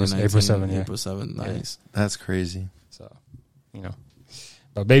 yeah. 2019, April 7, yeah. April 7, nice. That's crazy. So,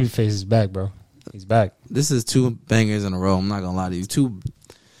 But Babyface is back, bro. He's back. This is 2 bangers in a row. I'm not gonna lie to you.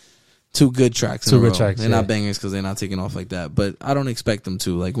 Two good tracks. Two in a good row. tracks, They're yeah. not bangers because they're not taking off like that. But I don't expect them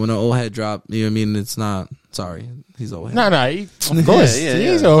to. Like when an old head drop, you know what I mean? It's not. Sorry, he's old head. No, of course. Yeah,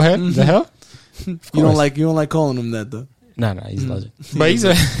 He's old head. The hell? You don't like calling him that though. No, he's a legend. But he's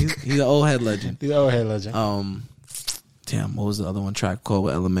a he's an old head legend. he's an old head legend. Damn, what was the other one track called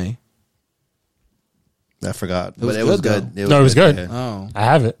with LMA? I forgot, was but it was good, good. No, it was good. Yeah. Oh, I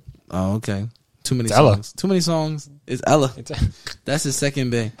have it. Okay. Too many It's Ella. songs. Too many songs. It's Ella. It's That's his second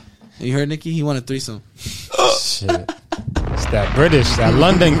bang. You heard Nicki? He wanted 3-some. shit. It's that British, that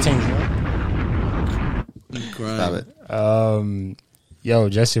London thing. Stop it. Yo,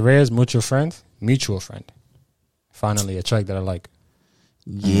 Jessie Reyes, Mutual Friend. Finally, a track that I like.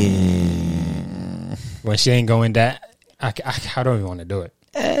 Yeah. When she ain't going that, I don't even want to do it.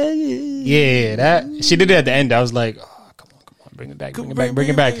 Yeah, that she did it at the end. I was like, oh, come on, bring it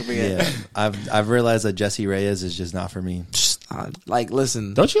back. Yeah, I've realized that Jessie Reyes is just not for me.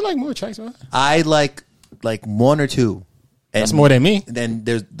 Listen. Don't you like more tracks, man? I like one or two. And That's more than me. Then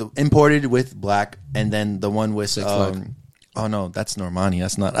there's the imported with Black, and then the one with Six Flag. oh no, that's Normani.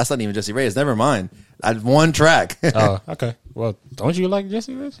 That's not even Jessie Reyes. Never mind. I had one track. Oh, okay. Well, don't you like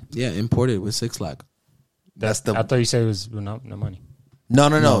Jessie Reyes? Yeah, imported with 6 Flag. That's the I thought you said it was no money. No.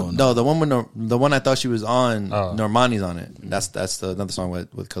 No. The one with the one I thought she was on. Oh. Normani's on it. That's another song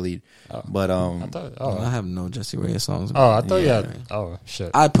with Khalid. But I thought. I have no Jessie Reyes songs. I thought you had. Oh shit.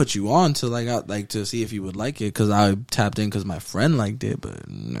 I put you on to to see if you would like it because I tapped in because my friend liked it, but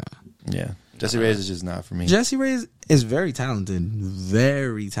nah. yeah, Jessie Reyes is just not for me. Jessie Reyes is very talented,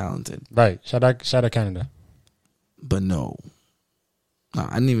 Right. Shout out Canada. but no.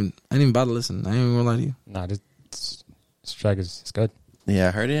 I didn't even bother to listen. I ain't even gonna lie to you. Nah, this track is good. Yeah,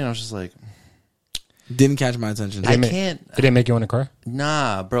 I heard it and I was just like, Didn't catch my attention. I Did it can't. Did it make you want to cry?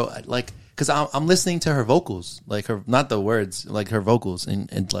 Nah, bro. Like, cause I'm listening to her vocals, like her, not the words, like her vocals,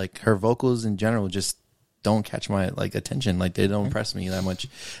 and like her vocals in general just don't catch my attention. Like they don't impress me that much.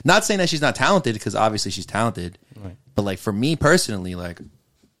 Not saying that she's not talented, because obviously she's talented, Right. but like for me personally, like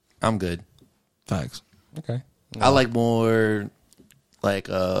I'm good. Facts. Okay. I like more like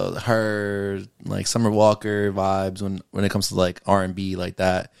her like Summer Walker vibes when it comes to like R&B like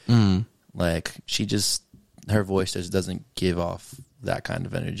that. Mm. Like her voice just doesn't give off that kind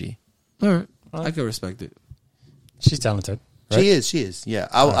of energy. All right. I can respect it. She's talented. Right? She is. Yeah,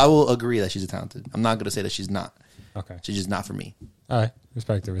 I will agree that she's talented. I'm not gonna say that she's not. Okay. She's just not for me. All right.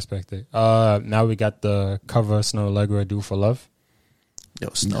 Respect it. Now we got the cover Snow Allegra Do for Love. Yo,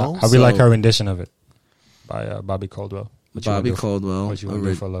 Snow. How we like her rendition of it by Bobby Caldwell. What you gonna Bobby do for- Caldwell, What you want to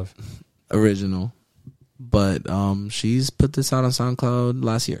do for love? original. But she's put this out on SoundCloud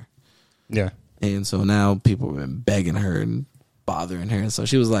last year. Yeah. And so now people have been begging her and bothering her. And so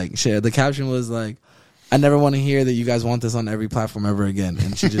she was like, shit, the caption was like, I never want to hear that you guys want this on every platform ever again.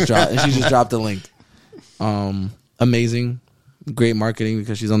 And she just dropped the link. Amazing. Great marketing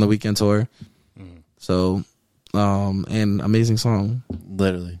because she's on the weekend tour. So, and amazing song.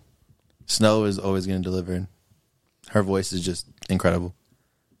 Literally. Snow is always going to deliver. Her voice is just incredible.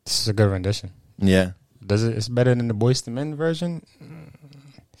 This is a good rendition. Yeah. Does it? It's better than the Boyz II Men version.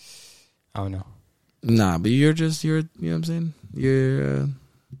 I don't know. Nah, but you know what I'm saying? You're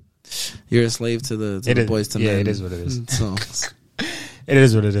a slave to the Boyz II Men. Yeah, it is what it is. songs. It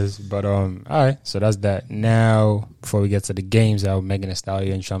is what it is. But all right. So that's that. Now, before we get to the games out, Megan Thee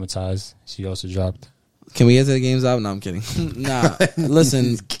Stallion, Traumatized. She also dropped. Can we get to the games out? No, I'm kidding. Nah,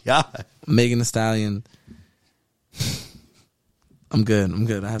 listen, God. Megan Thee Stallion. I'm good.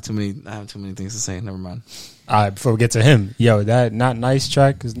 I have too many things to say. Never mind. All right. Before we get to him, yo, that Not Nice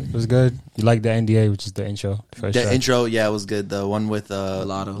track was good. You like the NDA, which is the intro. The first The track. intro, yeah, was good. The one with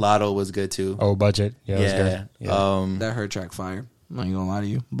Lotto. Lotto was good too. Oh, budget. Yeah, it was yeah. good. Yeah. That her track fire. I'm not gonna lie to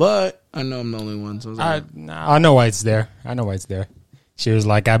you, but I know I'm the only one. So I was like, I know why it's there. She was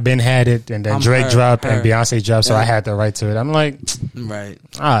like, I've been had it, and then I'm Drake her, dropped her. and Beyonce dropped, so Yeah. I had the right to it. I'm like, right.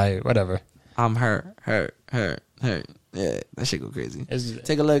 all right, whatever. I'm her. Yeah, that shit go crazy. It's,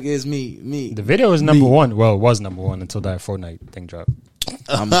 Take a look. It's me. the video was number one. Well, it was number one until that Fortnite thing dropped.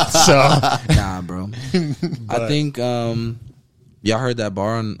 So Nah, bro. I think y'all heard that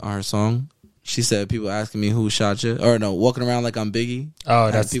bar on her song. She said people asking me who shot you, or no, walking around like I'm Biggie. oh,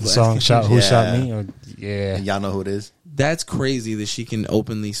 Had that's the people song. asking- Shot who Yeah. shot me? Or, yeah, Y'all know who it is. That's crazy that she can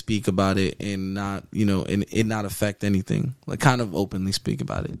openly speak about it and not, and it not affect anything. Like, kind of openly speak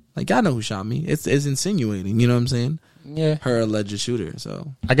about it. Like, I know who shot me. It's insinuating. You know what I'm saying? yeah. Her alleged shooter.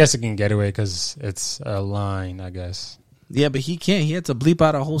 So I guess it can get away because it's a line. I guess yeah, but he can't. He had to bleep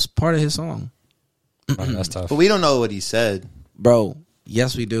out a whole part of his song, That's tough. But we don't know what he said. bro.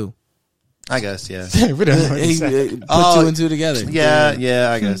 Yes, we do. I guess, yeah. We don't know what he He said. put Oh, two and two together.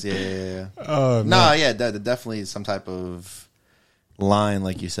 Yeah, I guess, yeah. Oh, No, man. yeah, that definitely some type of line,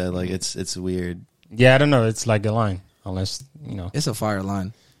 like you said. Like it's weird. Yeah, I don't know. It's like a line, unless It's a fire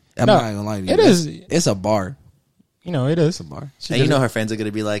line. I'm No, not gonna lie to you. it is. It's a bar. it is. It's a bar. She And did you know it. her fans are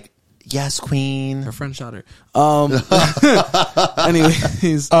gonna be like, "Yes, queen." Her friend shot her.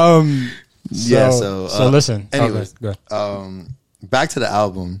 Anyways, So listen. anyways. Go ahead. Back to the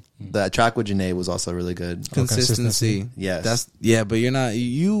album. That track with Janae was also really good. consistency. Yes. But you're not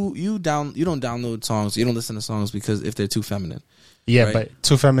you don't download songs. You don't listen to songs because if they're too feminine. Yeah, Right. but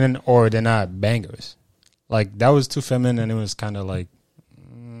too feminine or they're not bangers. Like that was too feminine and it was kind of like,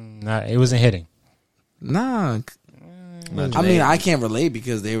 it wasn't hitting. Nah, Not I mean Janae. I can't relate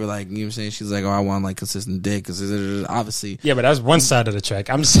because they were like, you know what I'm saying. She's like, oh, I want like consistent dick because obviously Yeah, but that's one side of the track.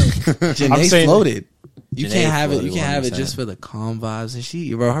 I'm saying, Janae saying- floated. You Janae can't have it. floated You can't have it 100%. just for the calm vibes. And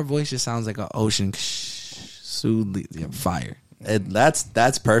she, bro, her voice just sounds like an ocean. Fire. And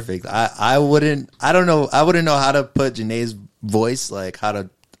that's perfect. I wouldn't know how to put Janae's voice, like how to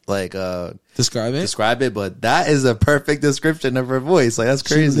Describe it. describe it, but that is a perfect description of her voice. Like that's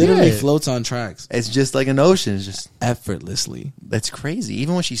She crazy. literally Yeah. floats on tracks It's just like an ocean. It's just effortlessly. that's crazy.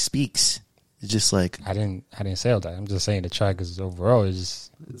 Even when she speaks, it's just like I didn't say all that. I'm just saying the track is overall is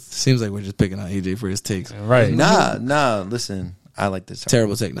Seems like we're just picking on AJ for his takes. right. nah. Listen, I like this. Track.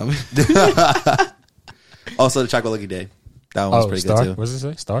 Terrible take. No. Also, the track with Lucky Day. That one was Oh, pretty Star. good too. What does it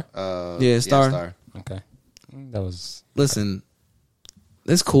say? Star. Yeah, Star. Okay, that was Listen,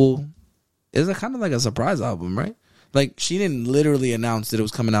 it's cool. It's a kind of like a surprise album, right? Like she didn't literally announce that it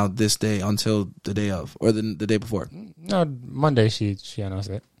was coming out this day until the day of, or the day before. no Monday. She announced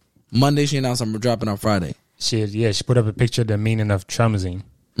it. Monday she announced I'm dropping on Friday. She put up a picture of the meaning of Traumazine.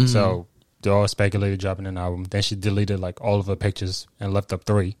 So they all speculated dropping an album. Then she deleted like all of her pictures and left up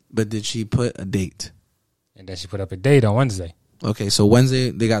 3. But did she put a date? And then she put up a date on Wednesday. Okay, so Wednesday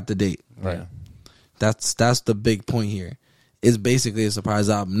they got the date. Right. Yeah. That's the big point here. It's basically a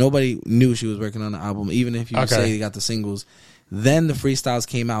surprise album. Nobody knew she was working on the album, even if you Okay. say you got the singles. Then the freestyles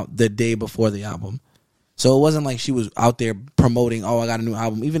came out the day before the album. So it wasn't like she was out there promoting, oh, I got a new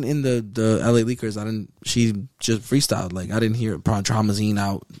album. Even in the LA Leakers, she just freestyled. Like I didn't hear Traumazine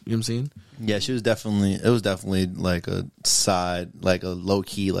out. You know what I'm saying? Yeah, it was definitely like a side, like a low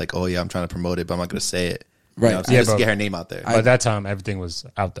key, like, oh yeah, I'm trying to promote it, but I'm not gonna say it. Right. So Yeah, just but- get her name out there. By that time, everything was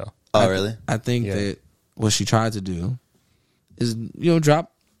out though. Oh, really? I think Yeah. that what she tried to do is,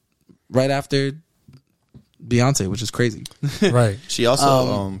 drop right after Beyonce, which is crazy. Right. She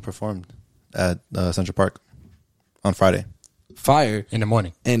also performed at Central Park. on Friday. Fire, in the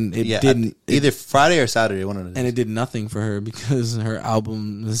morning. and it Yeah, didn't. either Friday or Saturday. One of the And it did nothing for her because her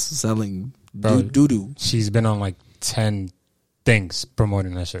album is selling Bro. doo doo. She's been on like 10 things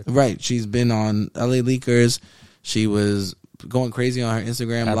promoting that shit. Right. She's been on LA Leakers. She was going crazy on her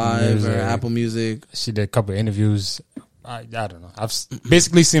Instagram Apple Live Music. or Apple Music. She did a couple of interviews. I don't know. I've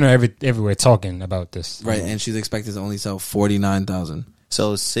basically seen her everywhere talking about this. Right. And she's expected to only sell 49,000.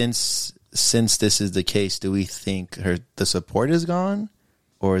 So since this is the case, do we think the support is gone,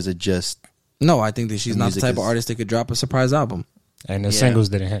 or is it just No, I think that she's The not the music type of is- artist that could drop a surprise album. And the Yeah. singles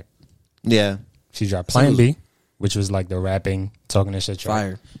didn't hit. yeah? She dropped Plan B, which was like the rapping, talking that shit track,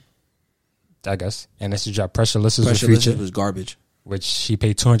 Fire. I guess. And then she dropped Pressure Listers Pressure with List feature, was garbage. which she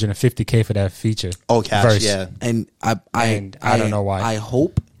paid $250K for that feature. Oh, cash, verse. yeah. And I don't know why. I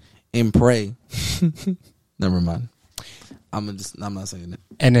hope and pray. Never mind. I'm not saying it.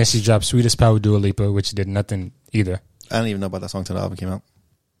 And then she dropped Sweetest Power Dua Lipa, which did nothing either. I don't even know about that song till the album came out.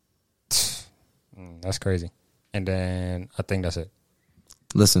 That's crazy. And then I think that's it.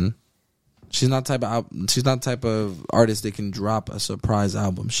 Listen, she's not the type of artist that can drop a surprise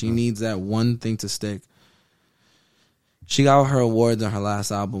album. She needs that one thing to stick. She got her awards on her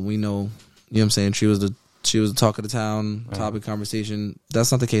last album. We know, you know what I'm saying? She was the talk of the town, topic conversation.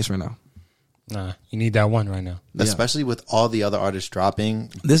 That's not the case right now. Nah, you need that one right now. Yeah. Especially with all the other artists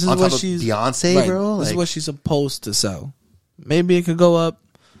dropping. This is on what top of she's Beyonce, right, bro. This is Like, what she's supposed to sell. Maybe it could go up,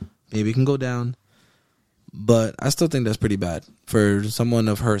 maybe it can go down, but I still think that's pretty bad for someone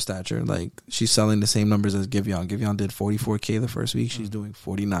of her stature. Like, she's selling the same numbers as Giveon. Giveon did 44K the first week. She's doing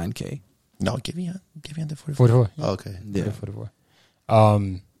 49K. no, give me the 44. 44. Oh, okay. Yeah. 44.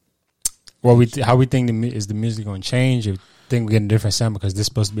 How we think is the music going to change? Or think we're getting a different sound because this is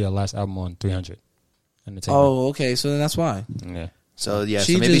supposed to be our last album on 300. Oh, okay. So then that's why. Yeah. So yeah,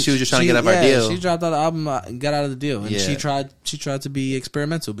 so maybe she was just trying to get out of our deal. She dropped out the album, got out of the deal, and Yeah. she tried to be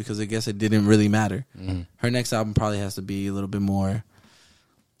experimental because I guess it didn't really matter. Mhm. Her next album probably has to be a little bit more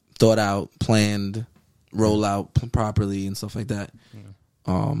thought out, planned, roll out properly, and stuff like that.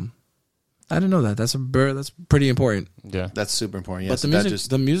 I didn't know that. That's pretty important. Yeah. That's super important. But Yes,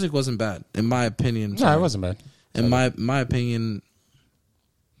 the music wasn't bad, in my opinion. No, it wasn't bad. In my opinion,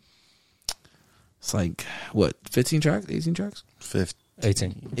 it's like what, 15 tracks, 18 tracks,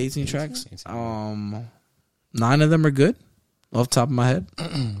 18. 18 tracks. 18. 9 of them are good, off the top of my head.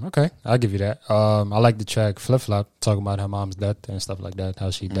 Okay, I'll give you that. I like the track Flip Flop, talking about her mom's death and stuff like that, how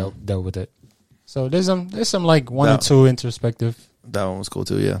she dealt with it. So there's some like one or two introspective. That one was cool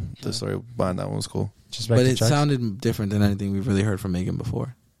too. Yeah, the story behind that one was cool. But it sounded different than anything we've really heard from Megan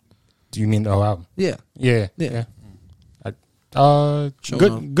before. Do you mean the whole album? Yeah. Yeah. Show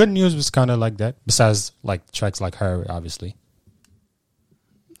enough. Good News was kind of like that. Besides, like tracks like her, obviously.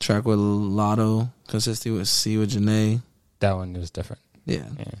 Track with Lotto, consistent with C with Janae. That one was different. Yeah.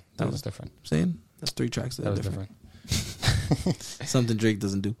 Yeah, that was different. I'm saying that's 3 tracks that That are was different. different. Something Drake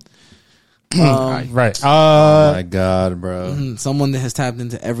doesn't do. Right. Oh my god, bro. Someone that has tapped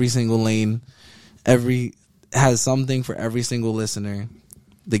into every single lane, has something for every single listener.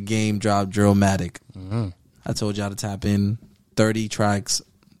 The Game dropped Drillmatic. I told y'all to tap in 30 tracks.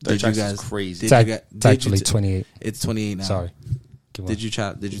 30 Did tracks you is guys crazy. It's actually 28. It's 28 now. Sorry. Did you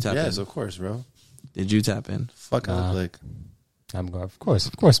tap Yes, in? of course, bro. Did you tap in? Fuck, I look like. I'm going. Of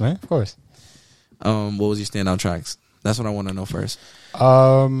course, man. Of course. What was your standout tracks? That's what I want to know first.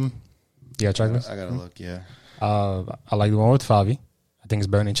 Yeah, track list. I gotta look. Yeah. I like the one with Favi. I think it's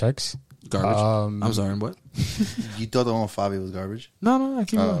Burning Checks. Garbage. I'm sorry, what? You thought the one with Fabi was garbage? No, I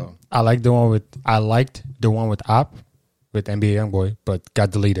keep going. Oh, I liked the one with Op with NBA Youngboy, but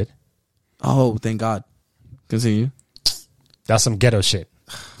got deleted. Oh, thank God. Continue. That's some ghetto shit.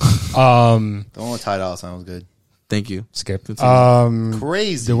 the one with Ty Dolla $ign was good. Thank you. Skip. Continue.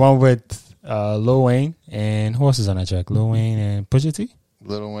 Crazy. The one with Lil Wayne and who else is on that track? Lil Wayne and Pusha T.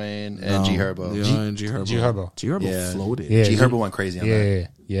 Lil Wayne and G Herbo. Yeah, G Herbo. G Herbo. G Herbo Yeah. floated. Yeah, G Herbo went crazy on that.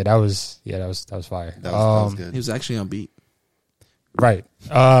 Yeah. That was fire. That was good. He was actually on beat. Right.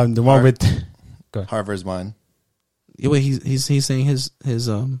 The one with Heart vs. Mine. Yeah, wait, he's saying his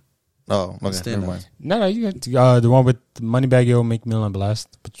Oh, okay. Stand Never up. mind. no, you got the one with Moneybag Yo, Make Me on Blast.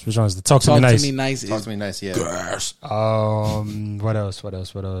 Which one is the Talk to Me Talk Nice? to Me Nice. Talk Is to me nice, yeah. gross. What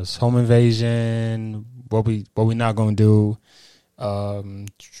else? Home Invasion. What we not gonna do? All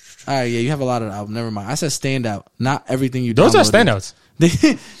right, yeah, you have a lot of the album. Never mind. I said standout. Not everything you. Those are downloaded. standouts.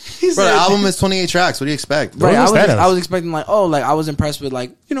 He Bro, said- the album is 28 tracks. What do you expect? Right, Those are standouts. I was expecting I was impressed with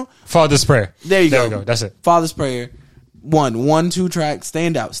Father's Prayer. there you There go. we go. That's it. Father's Prayer, 1, 2 track,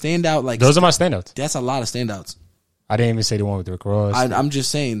 stand out, like Those are my standouts. that's a lot of standouts. I didn't even say the one with Rick Ross. I'm just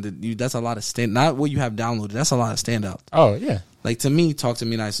saying that that's a lot of not what you have downloaded. That's a lot of standouts. Oh yeah. Like to me, Talk to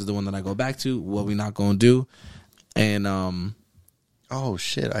Me Nice is the one that I go back to. What We Not Gonna Do, and oh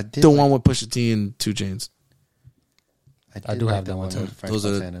shit, I did the one with Pusha T and 2 Chainz. I do like have that one too. with Frank Those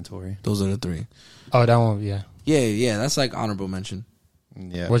are Montana and Tory. Those are the 3. Oh, that one. Yeah. Yeah. That's like honorable mention.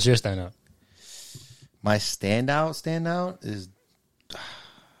 Yeah. What's your standout? My standout is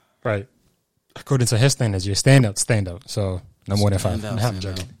Right. According to his standards, your standout. So no more than 5. I'm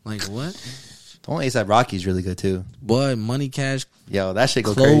joking. Like what? the one ASAP Rocky is really good too. What Money Cash Yo, that shit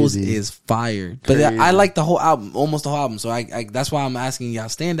go Clothes crazy. is fire. But Crazy. I like the whole album, almost the whole album. So I that's why I'm asking y'all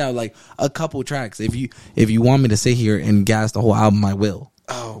standout like a couple tracks. If you want me to sit here and gas the whole album, I will.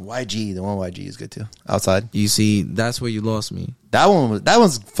 Oh, YG, the one YG is good too. Outside, You see, that's where you lost me. that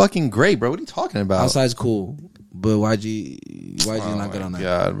one's fucking great, bro. What are you talking about? Outside's cool, but YG's not good on that.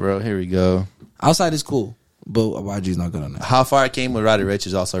 God, bro, here we go. Outside is cool, but YG's not good on that. How Far It Came with Roddy Ricch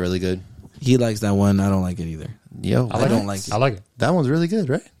is also really good. He likes that one. I don't like it either. Yo, I don't like it. I like it. that one's really good,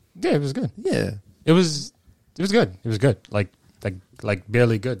 right? Yeah, it was good. Yeah. It was good. It was good. Like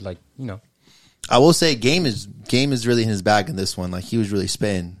barely good. Like, you know. I will say Game is really in his bag in this one. Like he was really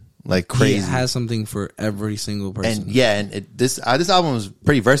spitting like crazy. He has something for every single person. And yeah, and this album was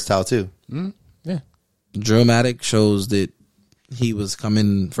pretty versatile too. Yeah. Drillmatic shows that he was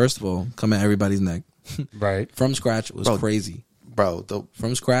coming at everybody's neck. Right. From scratch was Bro. crazy. Bro,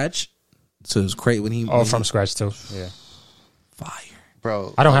 From scratch, so it was great when he. Oh, when from he- scratch too. Yeah. fire.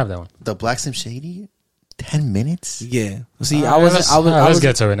 I I don't have that one. the Black Slim Shady 10 minutes. Yeah. See, Let's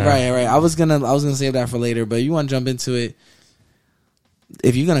get to it now. Right. I was gonna save that for later, but you want to jump into it.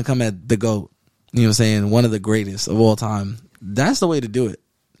 If you're gonna come at the GOAT, you know what I'm saying, one of the greatest of all time, that's the way to do it.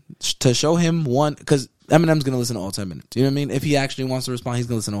 To show him one, because Eminem's gonna listen to all 10 minutes. You know what I mean? If he actually wants to respond, he's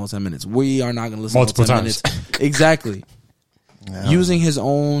gonna listen to all 10 minutes. We are not gonna listen Multiple to all 10 times. minutes. Exactly. Yeah. Using his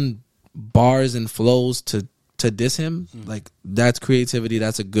own bars and flows to diss him, like that's creativity.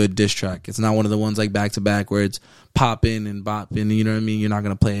 That's a good diss track. It's not one of the ones like back to back where it's popping and bopping. You know what I mean? You're not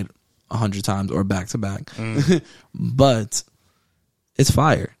gonna play it 100 times or back to back, but it's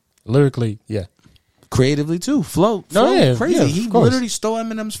fire. Lyrically, yeah. Creatively too, flow yeah, crazy. yeah, He of course. literally stole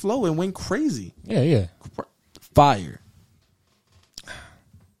Eminem's flow and went crazy. Yeah. Fire.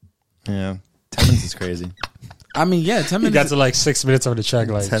 Yeah. 10 minutes is crazy. I mean, yeah, 10 You minutes. got to like 6 minutes of the track.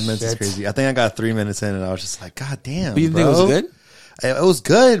 Like 10 minutes is shit. crazy. I think I got 3 minutes in and I was just like, God damn. but you think it bro. was good? It was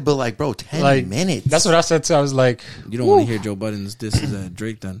good, but like, bro, 10 Like minutes. That's what I said too. I was like, You don't want to hear Joe Budden's disses at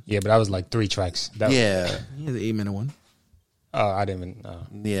Drake then. yeah, but that was like 3 tracks. That, Yeah. He has an 8-minute one. I didn't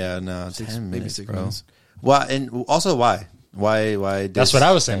even. Yeah, no. 10 maybe minutes, 6 bro. minutes. Why? And also, why? Why? That's what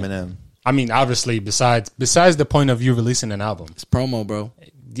I was saying. Eminem. I mean, obviously, besides the point of you releasing an album, It's promo, bro.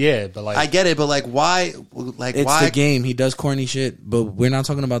 yeah, but like I get it, but like, why? Like, It's why? the game. He does corny shit, but we're not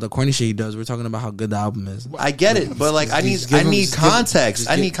talking about the corny shit he does. We're talking about how good the album is. I get it, but like, I need Just give him- context. just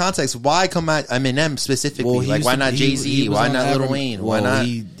I give- need context. Why come at Eminem specifically? he Like, used why to- not he- Jay Z? he was Why on not Lil Avril- Wayne? Well, Why not?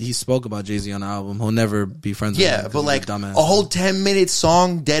 He spoke about Jay-Z on the album. He'll never be friends with him. Yeah, 'cause but he's like a dumbass. a whole 10-minute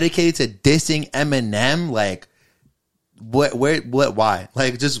song dedicated to dissing Eminem, like what? Where? What? Why?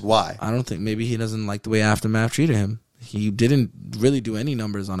 Like just why? I don't think, maybe he doesn't like the way Aftermath treated him. He didn't really do any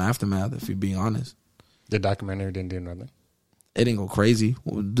numbers on Aftermath, if you're being honest. the documentary didn't do nothing. It didn't go crazy.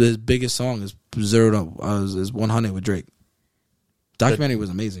 The biggest song is zeroed up is 100 with Drake. Documentary was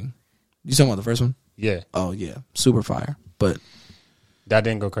amazing. You talking about the first one? Yeah, Oh yeah, super fire. But that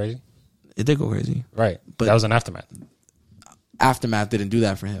didn't go crazy. it did go crazy. Right, But- but that was an aftermath. Aftermath didn't do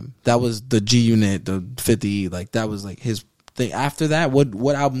that for him. That was the G Unit, the 50. Like that was like his thing. After that,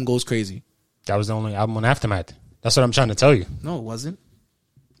 what album goes crazy? That was the only album on Aftermath. That's what I'm trying to tell you. No, it wasn't.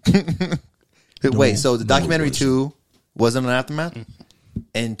 Wait, so the no, documentary it 2 wasn't an Aftermath,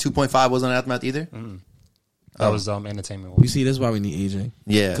 and 2.5 wasn't an Aftermath either. That was entertainment. You see, this is why we need AJ.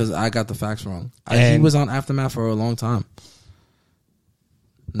 Yeah, Because I got the facts wrong. He And- was on Aftermath for a long time.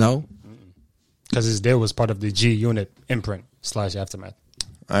 No, Because his deal was part of the G Unit imprint / Aftermath.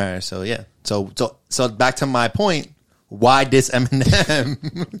 all right. So yeah, so back to my point. Why diss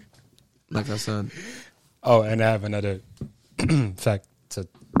Eminem? like I said, Oh, and I have another fact to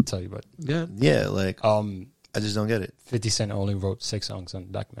tell you about. yeah. yeah, like I just don't get it. 50 Cent only wrote 6 songs on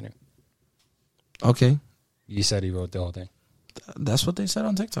the documentary. Okay, You said he wrote the whole thing. that's what they said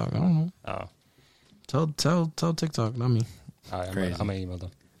on TikTok. I don't know. Oh, Tell TikTok, not me. all right. Crazy. I'm gonna email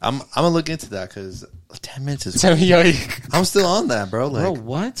them. I'm gonna look into that because 10 minutes is. Tell me, yo, I'm still on that, bro. Like, Bro,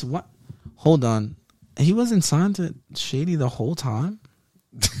 what? What? Hold on. He wasn't signed to Shady the whole time?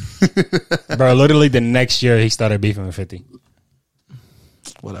 bro. Literally the next year he started beefing with 50.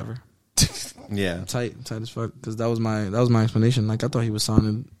 Whatever. Yeah. tight as fuck. Because that was my explanation. Like I thought he was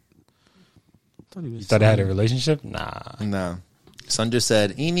sounding. You thought they had a relationship? Nah. No. Son just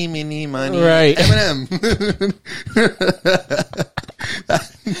said, eeny, meeny, miny, Right. Eminem.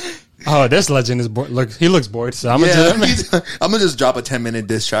 Oh, this legend is bored. Look, he looks bored. So I'm I'm gonna just drop a 10-minute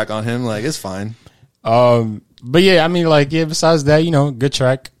diss track on him. Like, it's fine. But yeah, I mean, like, yeah. Besides that, good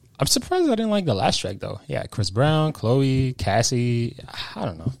track. I'm surprised I didn't like the last track though. Yeah, Chris Brown, Chloe, Cassie. I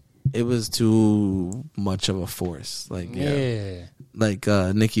don't know. It was too much of a force. Like Yeah. like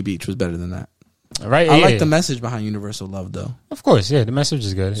Nikki Beach was better than that. Right. I yeah. like the message behind Universal Love though. Of course, yeah. The message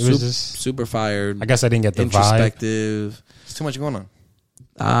is good. It was just Super fired. I guess I didn't get the vibe. Introspective. There's too much going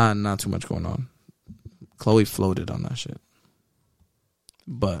on. Not too much going on. Chloe floated on that shit.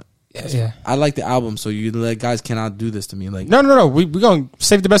 But Yeah. I like the album, so you guys cannot do this to me. Like No. We gonna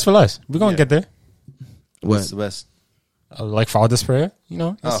save the best for last. We gonna Yeah. get there. What's what? the best? Like Father's Prayer.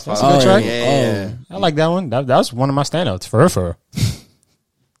 That's a good Father's track. Prayer. Yeah. I like that one. That was one of my standouts for her.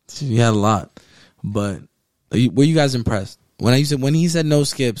 You had a lot, but were you guys impressed when he said no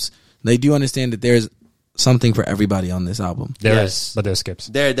skips? They do understand that there's something for everybody on this album. There Yes. is, but there's skips.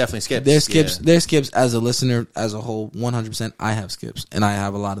 There are definitely skips. There's skips. Yeah. There's skips as a listener, as a whole. 100%. I have skips, and I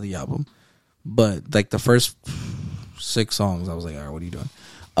have a lot of the album. But like the first 6 songs, I was like, all right, what are you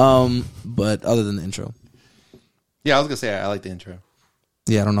doing? But other than the intro, Yeah, I was gonna say I like the intro.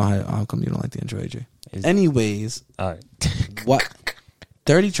 yeah, I don't know how come you don't like the intro, AJ. Is- Anyways, All right. what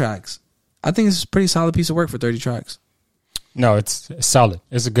 30 tracks? I think it's a pretty solid piece of work for 30 tracks. No, it's solid.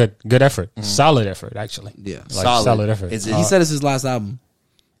 It's a good effort. Solid effort, actually. Yeah. Like solid effort. Is He it? said it's his last album,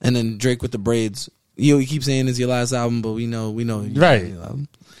 and then Drake with the braids. You keep saying it's your last album, but we know Right. your album.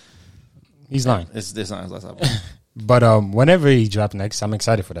 He's lying. It's not his last album. But whenever he drop next, I'm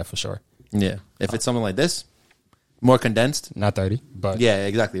excited for that for sure. Yeah. If it's something like this, more condensed. Not 30, but Yeah,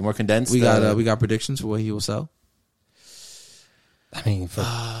 exactly. More condensed. We got predictions for what he will sell. I mean,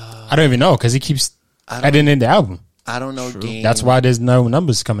 I don't even know because he keeps I don't- adding in the album. I don't know game. That's why there's no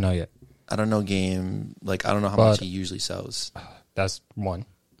numbers coming out yet. I don't know game. Like I don't know how But- much he usually sells. That's one.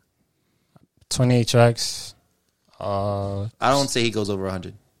 28 tracks. I don't say he goes over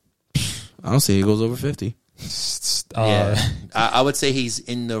 100. I don't see he goes over 50. Yeah, I would say he's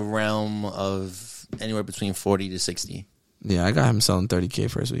in the realm of anywhere between 40 to 60. Yeah, I got him selling 30K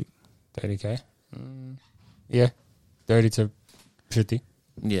first week. 30K. Yeah, 30 to 50.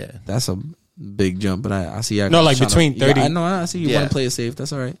 Yeah, That's a big jump, but I see. No, like between 30 I know. I see you Yeah. want to play it safe.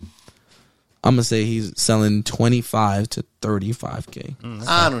 That's all right. I'm gonna say he's selling 25 to 35K.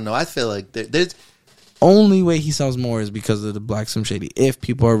 I don't know. I feel like there's Only way he sells more is because of the Black Slim Shady. If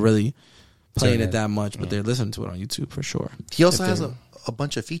people are really playing Turn it it. that much, but they're listening to it on YouTube for sure. he also If has they're- a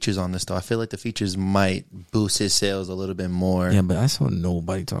bunch of features on this though. I feel like the features might boost his sales a little bit more. Yeah, but I saw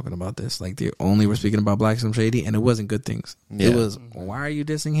nobody talking about this. Like they only were speaking about Black Slim Shady, and it wasn't good things. Yeah. It was, why are you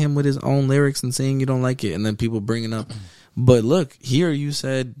dissing him with his own lyrics and saying you don't like it, and then people bringing up. But look, here you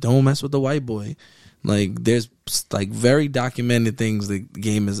said don't mess with the white boy. Like there's like very documented things. The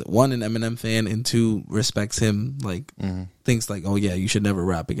game is one, an Eminem fan, and two, respects him. Like thinks like, oh yeah, you should never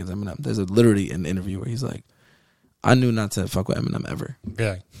rap against Eminem. There's literally an interview where he's like, I knew not to fuck with Eminem ever.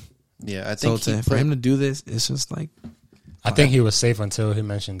 Yeah. Yeah, I So think for him to do this, it's just like, I think he was safe until he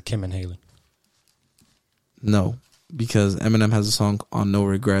mentioned Kim and Haley. no, because Eminem has a song on No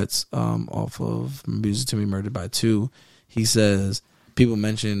Regrets off of Music to Be Murdered by 2. He says, people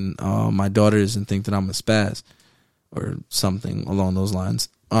mention my daughters and think that I'm a spaz or something along those lines.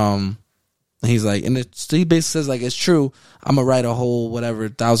 He's like, and he basically says like, it's true. I'm going to write a whole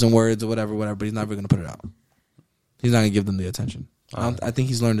 1,000 words or whatever, but he's never going to put it out. He's not going to give them the attention. I think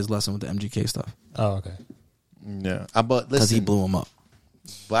he's learned his lesson with the MGK stuff Oh, okay. yeah. But because he listen, blew him up.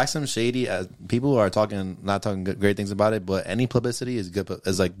 Black Slim Shady, people are not talking great things about it, but any publicity is good.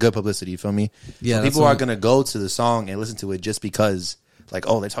 Is like good publicity. You feel me? Yeah, So that's people are what- gonna go to the song and listen to it just because, like,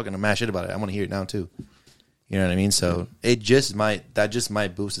 oh, they're talking a mad shit about it. I want to hear it now too. You know what I mean? So that just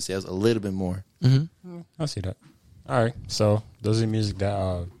might boost the sales a little bit more. I see that. All right. So those are the music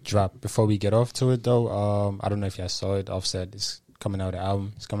that dropped. Before we get off to it, though, I don't know if you guys saw it. Offset is coming out the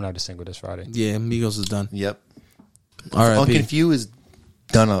album. It's coming out the single this Friday. Yeah, Migos is done. Yep. All right, Unconfused is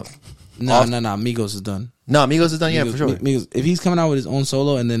done up. No, Off- Migos is done. No, Migos is done. Yeah, Migos, for sure. Migos, if he's coming out with his own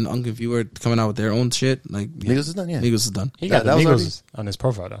solo and then Unconfused are coming out with their own shit, like yeah, Migos is done. Yeah. Migos is done. He got That the was already- Migos on his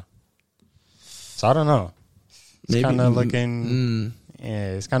profile though. So I don't know. It's Maybe- kind of looking.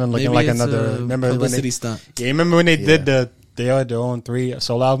 Yeah, it's kind of looking Maybe like it's another. a Remember when publicity they? stunt. Yeah, remember when they Yeah. did they had their own 3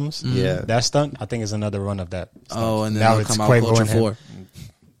 solo albums? Yeah. That stunt. I think is another run of that. Stunt. Oh, and then now they'll it's come out Quavo Culture and him. 4.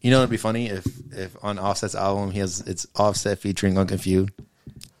 You know, it'd be funny if on Offset's album it's Offset featuring Unconfused.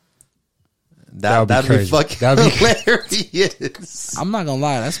 That'd be crazy. fucking That'd be hilarious. I'm not gonna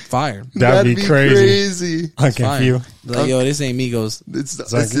lie, that's fire. That'd be crazy. Fire. Unconfused. Like, yo, this ain't Migos. This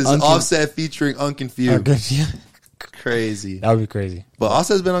like is Offset featuring Unconfused. Unconfused. Crazy. That would be crazy. But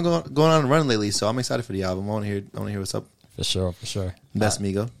Offset's been going on a run lately, so I'm excited for the album. I want to hear what's up. For sure. That's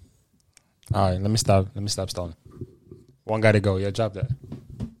Migo. All right, let me stop stalling. One gotta go. Yeah, drop that.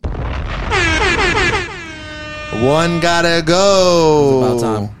 One gotta go. It's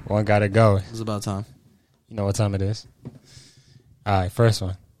about time. One gotta go. It's about time. You know what time it is. All right, first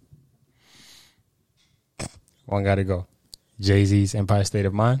one. One gotta go. Jay-Z's Empire State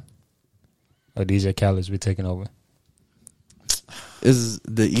of Mind or DJ Khaled's We Taking Over? This is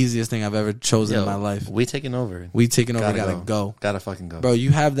the easiest thing I've ever chosen in my life. We taking over. We taking over. Gotta go. Gotta fucking go. Bro,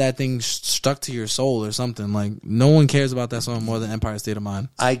 you have that thing stuck to your soul or something. Like, no one cares about that song more than Empire State of Mind.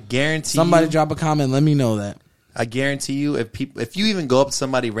 I guarantee Somebody you, drop a comment. Let me know that. I guarantee you, if you even go up to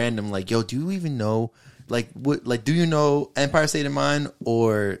somebody random, like, yo, do you even know, do you know Empire State of Mind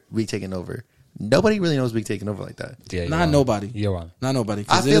or We Taking Over? Nobody really knows We Taking Over like that. Yeah, Not nobody. You're wrong. Not nobody. I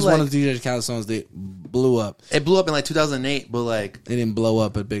Because it feel is one like- of DJ Khaled songs that blew up. It blew up in like 2008, but like, It didn't blow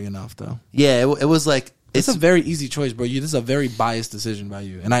up at big enough though. yeah, it was like It's a very easy choice, bro. This is a very biased decision by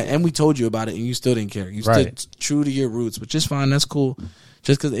you, and we told you about it, and you still didn't care. You Right. stood true to your roots, which is fine. That's cool.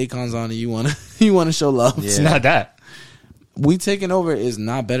 Just because Akon's on it, you wanna show love. Yeah. It's not that. We Taking Over is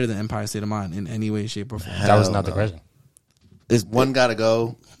not better than Empire State of Mind in any way, shape, or form. That was Hell not the no. question. It's one gotta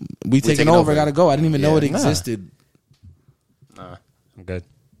go. We Taking Over. Gotta go. I didn't even know it Yeah. existed. Nah, I'm good.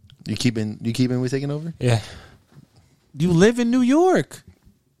 You keeping We Taking Over? Yeah. You live in New York.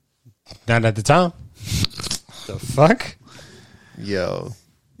 Not at the time. The fuck? Yo,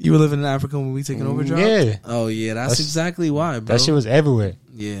 You were living in Africa when We Taking Over, dropped? Yeah. Oh yeah, that's That's- exactly why, bro. That shit was everywhere.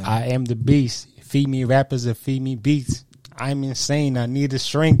 Yeah. I am the beast. Feed me rappers and feed me beats. I'm insane. I need a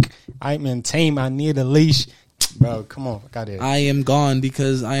shrink. I'm in tame. I need a leash. Bro, come on. Got it. I am gone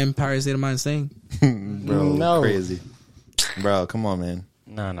because I am Empire State of Mind saying. bro, No. crazy, bro. Come on, man.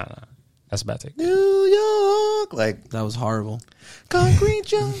 Nah. That's a bad take. New York, like That was horrible. concrete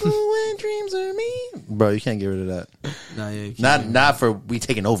jungle and dreams are me. Bro, you can't get rid of that. Nah, yeah, you can't. Not for We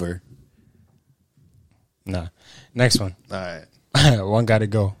Taking Over. Nah. Next one. All right. One gotta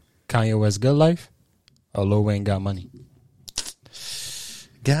go. Kanye West Good Life or Lil Wayne Got Money?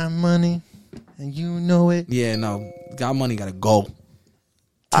 Got money and you know it. Yeah, no. Got Money gotta go.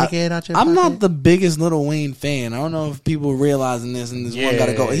 Take it out your I'm pocket. not the biggest Lil Wayne fan. I don't know if people realizing this and this one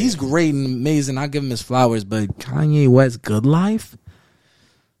gotta go. Yeah. He's great and amazing. I give him his flowers, but Kanye West Good Life?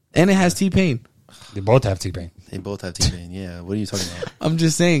 And it has T-Pain. They both have T-Pain. They both have T-Pain. Yeah. What are you talking about? I'm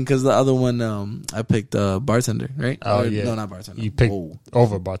just saying because the other one I picked Bartender, right? Oh, Or- yeah. No, not Bartender. You picked Whoa.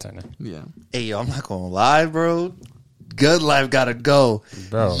 over Bartender. Yeah. Hey, yo, I'm not gonna lie, bro. Good Life gotta go,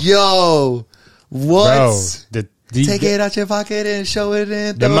 Bro. Yo, what? Bro, the Take it out your pocket and show it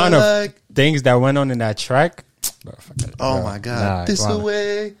in. the amount of like, things that went on in that track. Bro, fuck that. oh Bro. my god, Nah, this come on.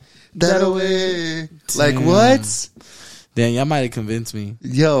 away, that away. Like Damn. what? Damn, y'all might have convinced me.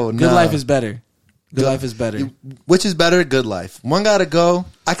 Yo, Good nah. Life is better. Good Life is better. Which is better? Good Life. One gotta go.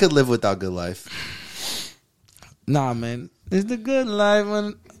 I could live without Good Life. Nah, man. Is the Good Life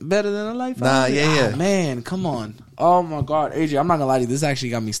one better than a life? Nah, yeah. Ah, man, come on. Oh my God, AJ, I'm not gonna lie to you. This actually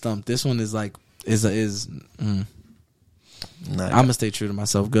got me stumped. This one is like Nah, I'm gonna stay true to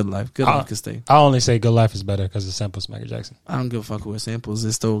myself. Good Life. Good Life can stay. I only say Good Life is better because the samples Michael Jackson. I don't give a fuck with samples.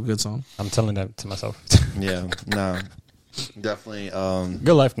 It's still a good song. I'm telling that to myself. yeah, no, definitely.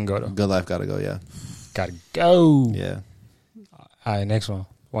 Good Life can go though. Good Life gotta go. Yeah, Gotta go. yeah. All right, next one.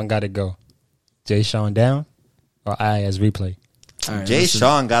 One gotta go. Jay Sean down or I as replay? All right, Jay listen.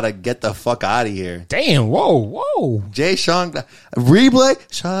 Sean gotta get the fuck out of here. Damn, whoa. Jay Sean, replay,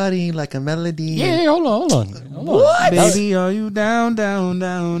 shawty like a melody. Yeah, hold on. What? Baby, are you down?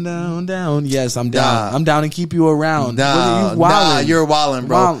 Yes, I'm down. Nah. I'm down and keep you around. Nah, You wildin'. you're wildin',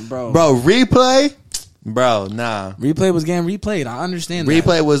 bro. Wildin', bro. Bro, replay, bro, nah. Replay was getting replayed. I understand that.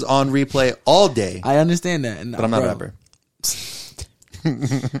 Replay was on replay all day, I understand that. And, but I'm not a bro, rapper.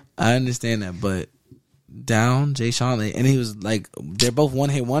 I understand that, but down, Jay Sean, and he was like, they're both one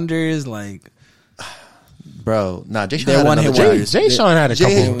hit wonders. Like, Bro, nah, Jay Sean They're had one another hit joint. wonders. Jay Sean had a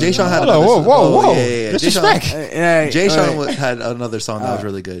couple. Jay Sean had Hold on, another whoa. Oh, yeah, yeah. Disrespect. Jay Sean had another song that was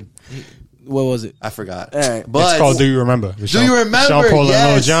really good. what was it? I forgot. All right. But It's called Do You Remember? With Do You Remember? Sean Paul and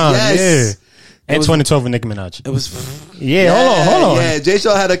Lil Yes, Jon. yes. Yeah. And was- 2012 with Nicki Minaj. It was. Yeah, hold on. Yeah, Jay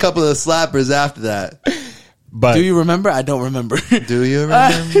Sean had a couple of slappers after that. But Do you remember? I don't remember. Do you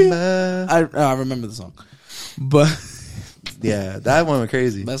remember? I remember the song, but Yeah, that one was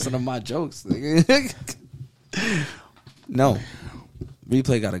crazy. messing up my jokes. No,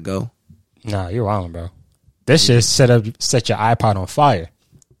 replay gotta go. Nah, you're wrong, bro. This shit set your iPod on fire,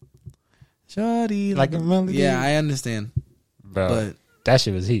 Shawty, like a melody. yeah, I understand. Bro, But that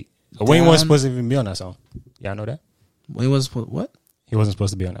shit was heat. Wayne wasn't supposed to even be on that song. Y'all know that? Wayne was what? He wasn't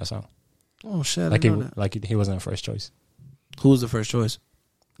supposed to be on that song. Oh shit! I Like didn't know that. he wasn't the first choice. Who was the first choice?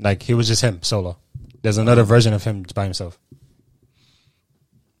 Like he was just him solo. There's another version of him by himself,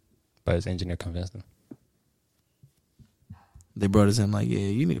 but his engineer convinced him. They brought us in like, yeah,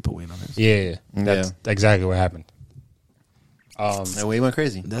 you need to put Wayne on this. Yeah, that's exactly what happened. And Wayne went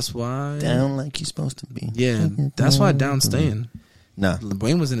crazy. That's why. Down like you're supposed to be. Yeah, that's why Down's staying. Nah,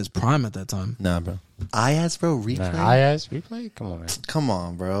 Wayne was in his prime at that time. nah, bro. IAS, bro. Replay. Nah, I asked replay. Come on, man. Come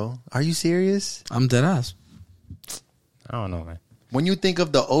on, bro. Are you serious? I'm dead ass. I don't know, man. When you think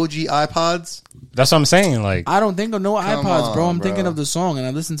of the OG iPods, That's what I'm saying. Like, I don't think of no Come iPods, bro. on, I'm bro. thinking of the song, and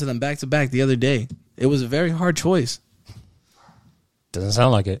I listened to them back to back the other day. It was a very hard choice doesn't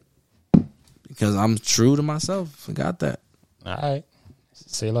sound like it. because I'm true to myself. Forgot that. All right,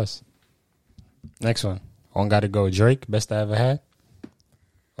 say less. Next one. Got to go. Drake, best I ever had,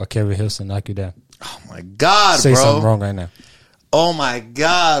 or Kerry Hilson, knock you down. oh my god, Say bro. something wrong right now. Oh my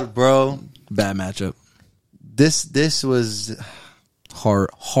god, bro. Bad matchup. This was.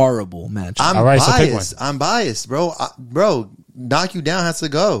 Horrible matchup. I'm All right, so pick biased. I'm biased, bro. Bro, knock you down has to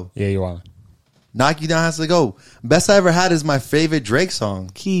go. Yeah, you are. Knock you down has to go. Best I ever had is my favorite Drake song.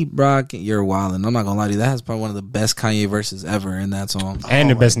 Keep rocking. You're wildin'. I'm not gonna lie to you. That has probably one of the best Kanye verses ever in that song. And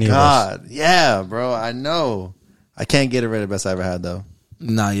the best Neo verse. God, yeah, bro. I know. I can't get rid of best I ever had though.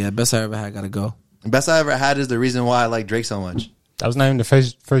 Nah, yeah, best I ever had gotta go. Best I ever had is the reason why I like Drake so much. That was not even the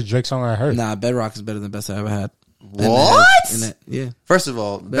first Drake song I heard. Nah, Bedrock is better than best I ever had. What? Yeah. First of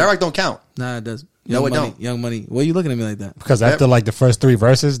all, Bedrock don't count. Nah, it does. No, it Money, don't. Young Money. Why are you looking at me like that? Because after like the first three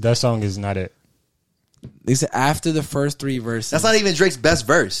verses, that song is not it. They said after the first three verses. That's not even Drake's best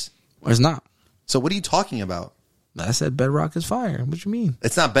verse. Or it's not. So what are you talking about? I said Bedrock is fire. What you mean?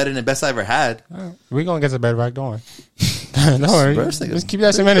 It's not better than best I ever had. We're going to get to Bedrock. Don't worry. Don't worry. Bro, this nigga's Just keep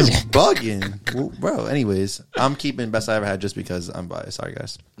that same energy. Bugging. Well, bro, anyways, I'm keeping best I ever had just because I'm biased. Sorry,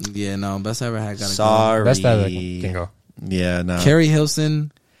 guys. Yeah, no, best I ever had gotta Sorry. Best I ever can go. Yeah, no. go. Kerry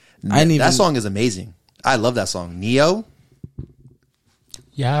Hilson. I didn't even. That song is amazing. I love that song. Neo.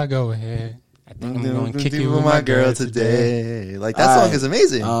 Yeah, go ahead. I think I'm going to kick Deep you with with my girl today. Like that song is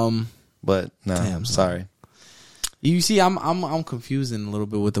amazing. But no, Damn, sorry. You see, I'm confusing a little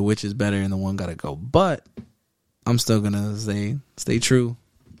bit with the which is better and the one gotta go, but I'm still gonna stay true.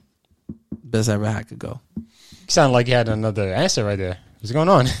 Best I ever had could go. You sound like you had another answer right there. What's going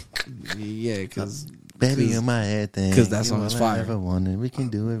on? Yeah, because Baby, you're my everything. 'cause that song is All I fire. ever wanted. We can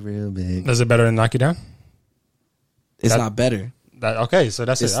do it real big. Is it better than Knock You Down? it's That- not better. Okay, so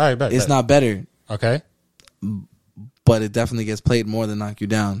that's it. All right, bet. It's not better, Okay. but it definitely gets played more than Knock You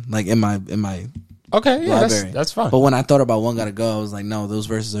Down. Like in my Okay, yeah, library. that's fine. But when I thought about One Gotta Go, I was like, no, those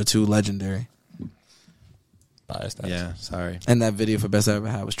verses are too legendary. Biased, that's- Yeah, sorry. And that video for Best I Ever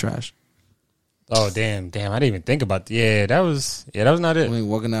Had was trash. Oh, damn. I didn't even think about that. Yeah, that was not I it. mean,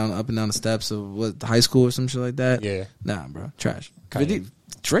 walking up and down the steps of what high school or some shit like that. Yeah. Nah, bro, trash. Kanye.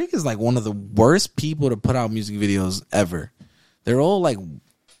 Drake is like one of the worst people to put out music videos ever. They're all like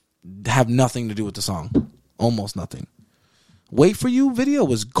have nothing to do with the song, almost nothing. Wait For You video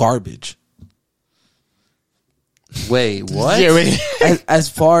was garbage. Wait, what? Yeah, wait. As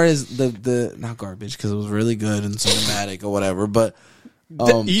far as the not garbage because it was really good and cinematic or whatever, but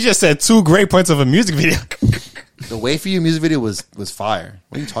You just said two great points of a music video. The Wait For You music video was fire.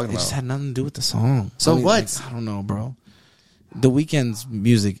 What are you talking it just about? had nothing to do with the song. So I mean, what? like, I don't know, bro. The Weeknd's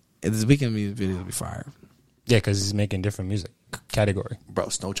music, this Weeknd music video will be fire. Yeah, because he's making different music category. Bro,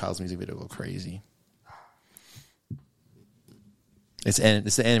 Snow Child's music video go crazy. It's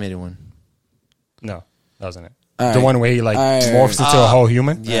the animated one. No, that wasn't it. All The right. one where he like All right. morphs into a whole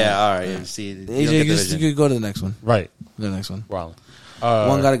human. Yeah, all right. Yeah. See, you don't get AJ, the you vision. could go to the next one. Right. Go to the next one. Wow.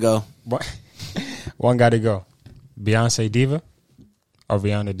 One gotta go. One got to go. Beyonce Diva or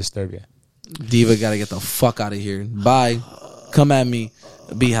Rihanna Disturbia? Diva gotta get the fuck out of here. Bye. Come at me.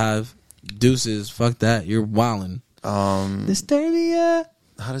 Beehive. Deuces. Fuck that. You're wildin'. Disturbia.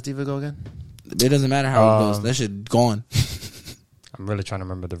 How does Diva go again? It doesn't matter how it goes. That shit gone. I'm really trying to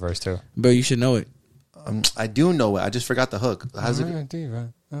remember the verse too. Bro, you should know it. I do know it. I just forgot the hook. How's it go?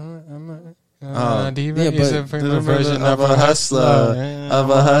 Diva. Yeah, is but a version of a hustler.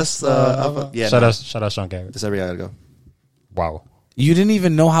 Yeah. Shout no. out Sean Garrett. This every guy gotta go. Wow. You didn't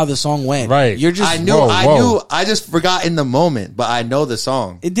even know how the song went. Right. You're just. I knew. Whoa. I just forgot in the moment, but I know the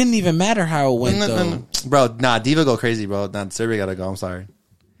song. It didn't even matter how it went, though. Bro, nah, Diva go crazy, bro. Nah, Disturbia gotta go. I'm sorry.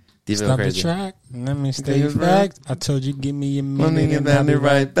 Devo Stop the crazy. track. Let me stay Take it back. I told you, give me a Money minute and and I'll then be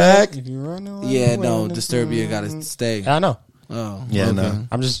right back. If you run away, Yeah, no, Disturbia gotta stay. I know. Oh, Yeah, okay. no.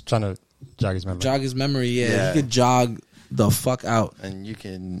 I'm just trying to jog his memory. Jog his memory. Yeah, Yeah. he could jog the fuck out. And you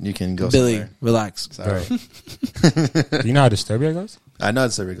can go Billy, somewhere. relax. Sorry. Do you know how Disturbia goes? I know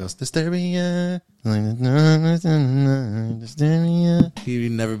it's Disturbia goes. Disturbia. Disturbia. He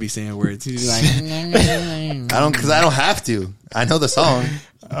would never be saying words. He'd be like, Because I don't have to. I know the song.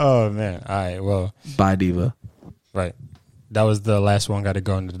 Oh man! All right. Well, bye, Diva. right. That was the last one. Got to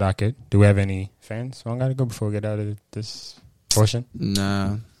go in the docket. Do we have any fans? One got to go before we get out of this portion.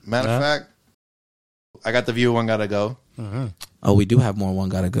 Nah. Matter Huh? of fact, I got the view. One gotta go. Mm-hmm. Oh, we do have more. One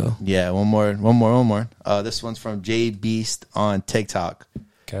gotta go. Yeah, one more. This one's from J Beast on TikTok.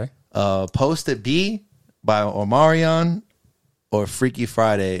 Okay. Posted B by Omarion or Freaky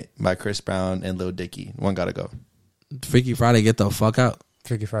Friday by Chris Brown and Lil Dicky. One gotta go. Freaky Friday, get the fuck out.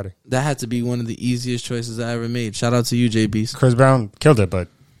 Freaky Friday. That had to be one of the easiest choices I ever made. Shout out to you, JB. Chris Brown killed it, but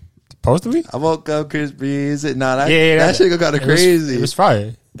supposed to be? I woke up, Chris Breeze. Nah, that, Yeah, that shit got it was- crazy. It was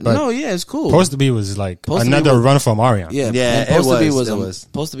fire. But No, yeah, it's cool. supposed to be was like Supposed to Be another was- run for Marion. Yeah, Yeah, and Supposed it to Be was, was it a, was.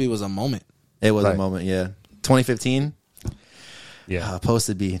 Supposed to Be was a moment. It was a Right. moment, yeah. 2015, Yeah.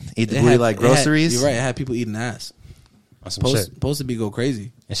 Posted B. Eat the It booty had- like it had- groceries. You're right. It had people eating ass. On some shit. Supposed to Be go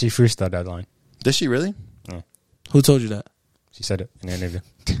crazy. And she freestyled that line. Does she really? Who told you that? She said it in the interview.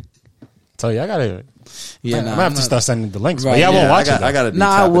 So yeah, I gotta. Yeah, I'm nah, gonna have I'm to not- start sending the links. Right, But yeah, I won't watch I got, it. I gotta be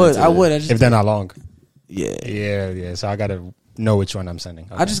Nah, I tapping would. into I it. would. I just, If they're not long. yeah. Yeah. So I gotta know which one I'm sending.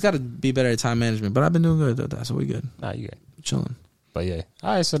 I just got to be better at time management, but I've been doing good though. That's so we good. Nah, you good. Chilling. But yeah.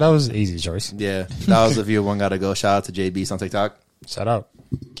 All right. So that was an easy choice. Yeah, that was the view. One gotta go. Shout out to JB on TikTok. Shout out.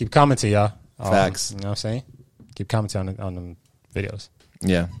 Keep commenting, y'all. Facts. You know what I'm saying? Keep commenting on them videos.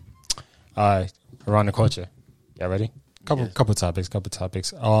 Yeah. All right. Around the culture. Y'all ready? Couple topics.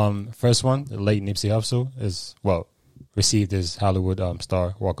 First one, the late Nipsey Hussle received his Hollywood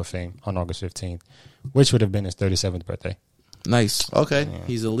Star Walk of Fame on August 15th, which would have been his 37th birthday. Nice. Okay.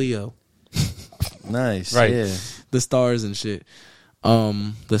 He's a Leo. Nice. Right. Yeah. The stars and shit.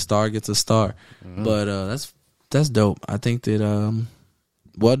 The star gets a star, but that's dope. I think that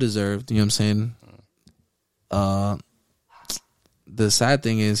well deserved. You know what I'm saying? The sad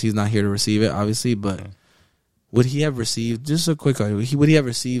thing is he's not here to receive it, obviously. But would he have received? Just a quick question. Would he have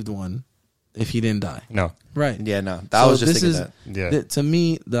received one if he didn't die? No. Right. Yeah. No. I So was just this thinking is- that. Yeah. To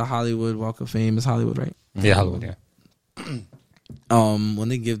me, the Hollywood Walk of Fame is Hollywood, right? Yeah, Hollywood, yeah. When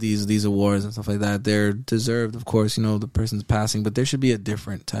they give these awards and stuff like that, they're deserved, of course, you know, the person's passing, but there should be a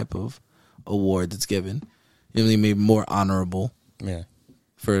different type of award that's given. You know, maybe more honorable Yeah.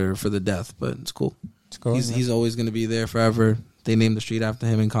 for the death, but it's cool. It's cool. He's always going to be there forever. They named the street after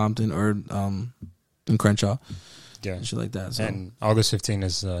him in Compton or in Crenshaw yeah. and shit like that. So And August 15th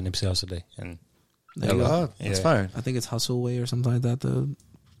is Nipsey Hussle Day. And there you go. Oh, that's Yeah. fire. I think it's Hustle Way or something like that. The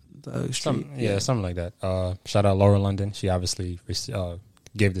street. something like that. Shout out Laura London. She obviously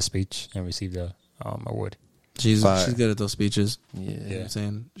gave the speech and received the award. She's Fire. good at those speeches. Yeah. You know what I'm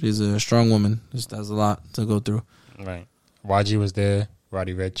saying? She's a strong woman. Just has a lot to go through. Right. YG was there.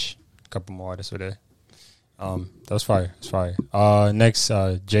 Roddy Ricch. A couple more artists were there. That was fire. It was fire. Next,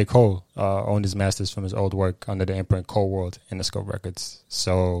 J. Cole owned his masters from his old work under the imprint Cold World Interscope Records.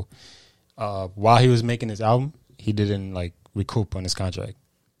 So while he was making his album, he didn't recoup on his contract,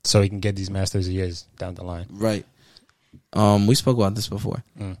 so he can get these masters years down the line. Right. We spoke about this before.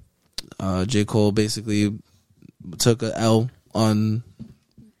 J. Cole basically took a L on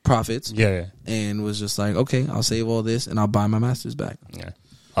profits Yeah. and was just like, okay, I'll save all this and I'll buy my masters back.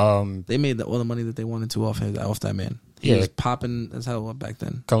 They made all the money that they wanted to off that man. He Yeah. was popping as hell back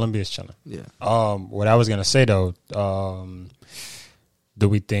then. Columbia's chilling. Yeah. What I was gonna say though, do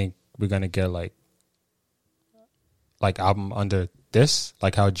we think we're gonna get album under this,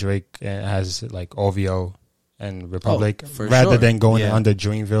 like how Drake has OVO and Republic, for rather sure. than going Yeah. under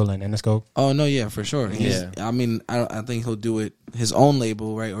Dreamville and Interscope? Oh no, yeah, for sure. Yeah. I mean, I think he'll do it his own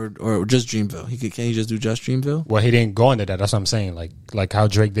label, right, or just Dreamville. Can he just do just Dreamville? Well, he didn't go under that. That's what I'm saying. Like how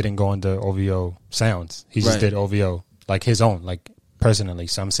Drake didn't go under OVO Sounds. He just Right. did OVO his own, personally.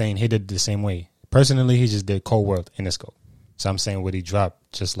 So I'm saying he did the same way. Personally, he just did Cold World Interscope. So I'm saying would he drop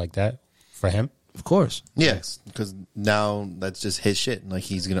just like that for him? Of course, Yes, because now that's just his shit. Like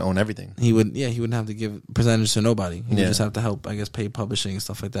he's gonna own everything. he would. Yeah, he wouldn't have to give percentage to nobody. He would Yeah. just have to help, I guess, pay publishing and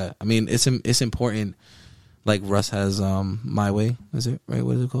stuff like that. I mean, it's important. Like Russ has My Way. Is it right?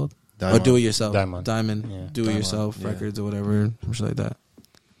 What is it called? Diamond. Or Do It Yourself. Diamond. Do It Diamond, Yourself yeah. records or whatever, shit like that.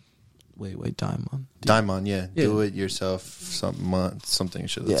 Wait, Diamond. Diamond, yeah. Yeah. Do it yourself, something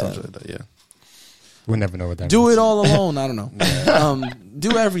shit, Yeah. something like that. Yeah. We'll never know what that Do means. it all alone. I don't know.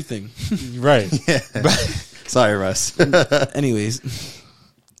 Do everything. Right. Sorry, Russ. Anyways,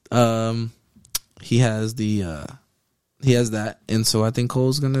 he has that, and so I think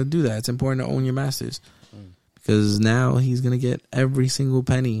Cole's gonna do that. It's important to own your masters because now he's gonna get every single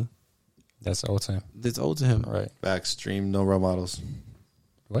penny That's old time. that's owed to him. Right. Backstream, no role models.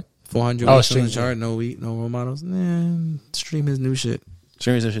 What? 400 Oh, weeks on the stream, chart, no role models. Nah, stream his new shit.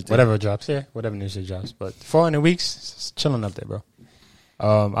 Streamers and shit. too. Whatever drops. Yeah. Whatever new shit drops. But 400 weeks, it's chilling up there, bro.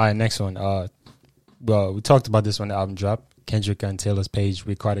 All right. Next one. Well, we talked about this when the album dropped. Kendrick and Taylor's Page,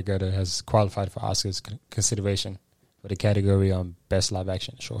 Rick Together has qualified for Oscars consideration for the category on Best Live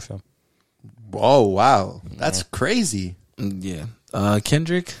Action Short Film. Oh wow, that's crazy. Yeah.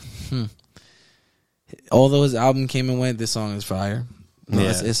 Kendrick, although his album came and went, this song is fire. No,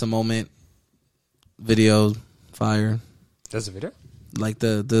 Yeah. it's a moment. Video, fire. That's a video? Like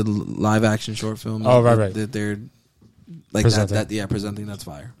the live action short film. Oh, right. That they're like Presenting. presenting. That's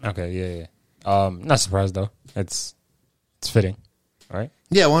fire. Okay, yeah. Not surprised, though. It's fitting, right?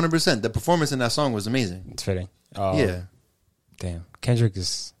 Yeah, 100%. The performance in that song was amazing. It's fitting. Yeah, Damn. Kendrick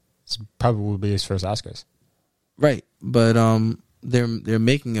is probably will be his first Oscars. Right, but they're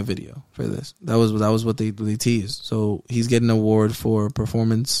making a video for this. That was what they teased. So he's getting an award for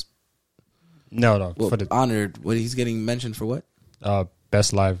performance. No. Well, For the honored. What he's getting mentioned for what?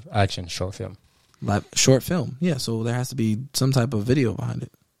 Best Live Action Short Film. Live short film. Yeah, so there has to be some type of video behind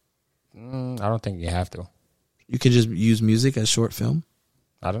it. I don't think you have to. You can just use music as short film.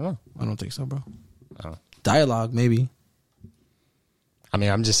 I don't know. I don't think so, bro. Oh. Dialogue, maybe. I mean,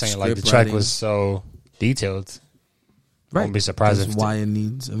 I'm just saying, like, the Script track writing. was so detailed. I Right. won't be surprised That's if why it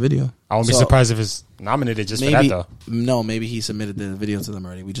needs a video. I won't be So, surprised if it's nominated just maybe, for that, though. No, maybe he submitted the video to them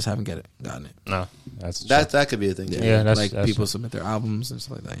already. We just haven't gotten it. No, that's that could be a thing. too. Yeah, that's- like that's people true. submit their albums and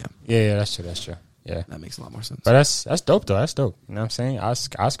stuff like that. Yeah, yeah, that's true. That's true. Yeah, that makes a lot more sense. but that's dope though. That's dope. You know what I'm saying?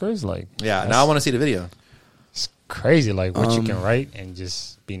 Oscars, like, Yeah, that's- now I want to see the video. it's crazy. Like what you can write and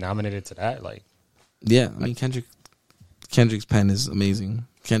just be nominated to that. Like, Yeah, I mean Kendrick's pen is amazing.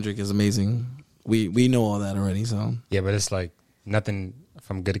 Kendrick is amazing. We know all that already. So yeah, but it's like nothing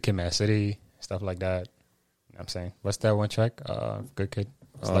from Good Kid, Mad City, stuff like that. You know what I'm saying? What's that one track? Good Kid.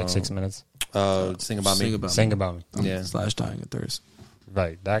 It's like 6 minutes. Sing about me. Sing About Me. Yeah. slash dying at thirst.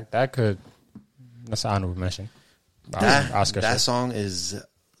 Right. That could. That's an honorable mention. That shit. song is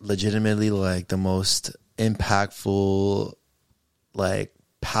legitimately like the most impactful, like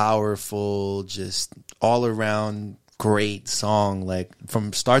powerful, just all around great song. Like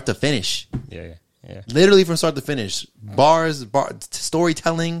from start to finish, Yeah. literally from start to finish. Bars,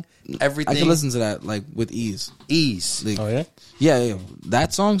 storytelling, everything. I can listen to that like with ease. Ease. Like, Oh yeah. yeah.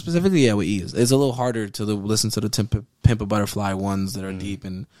 That song specifically, yeah, with ease. It's a little harder to listen to the Pimp a Butterfly ones that are deep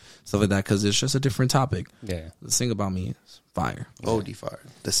and stuff like that because it's just a different topic. Yeah. The Sing About Me is fire. OD fire.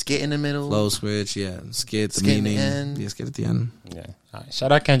 The skit in the middle. Flow switch, yeah. Skit, the Skit in the meaning. end. Yeah, skit at the end. Yeah. All right.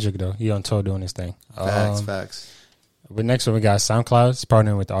 Shout out Kendrick though. He on tour doing his thing. Facts. But next one we got SoundCloud. It's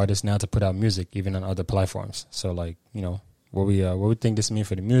partnering with the artists now to put out music even on other platforms. So like, you know, what we think this mean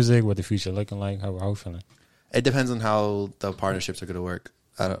for the music, what the future looking like, how we feeling. It depends on how the partnerships are going to work.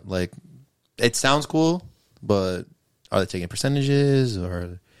 I don't like. It sounds cool, but are they taking percentages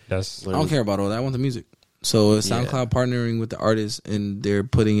or? That's I don't care about all that. I want the music. So it's SoundCloud partnering with the artists and they're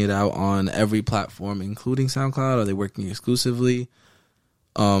putting it out on every platform, including SoundCloud. Are they working exclusively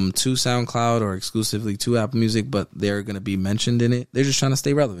to SoundCloud or exclusively to Apple Music? But they're going to be mentioned in it. They're just trying to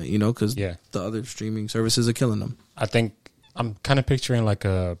stay relevant, you know, because Yeah. the other streaming services are killing them. I think I'm kind of picturing like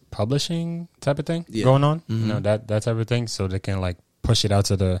a publishing type of thing Yeah. going on. You know, that type of thing. So they can like push it out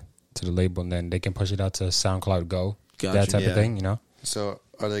to the label and then they can push it out to SoundCloud Go. Gotcha. That type Yeah. of thing, you know. So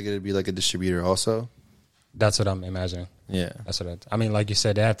are they going to be like a distributor also? That's what I'm imagining. Yeah. That's what I mean. Like you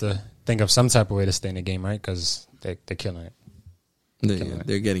said, they have to think of some type of way to stay in the game, right? Because they're killing it.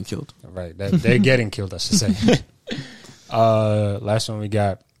 They're getting killed. Right. They're getting killed, I should say. Last one we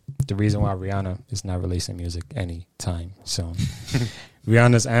got the reason why Rihanna is not releasing music anytime soon.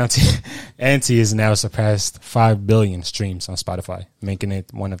 Rihanna's Auntie is now surpassed 5 billion streams on Spotify, making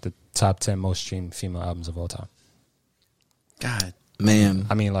it one of the top 10 most streamed female albums of all time. God. Man.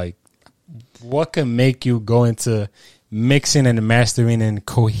 I mean, like, what can make you go into mixing and mastering and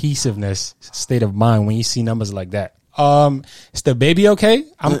cohesiveness state of mind when you see numbers like that? Is the baby okay?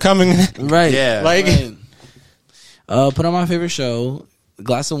 I'm coming. Right. Yeah. Like, Right. Put on my favorite show.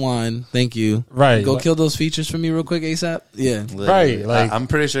 Glass of wine. Thank you. Right. Go kill those features for me real quick, ASAP. Yeah. Literally. Right, like- I'm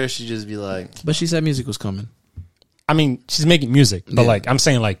pretty sure she'd just be like, But she said music was coming. I mean, she's making music, but Yeah. like, I'm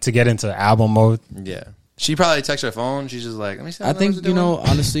saying, like, to get into album mode. yeah. She probably texts her phone. She's just like, let me see. I think, you know,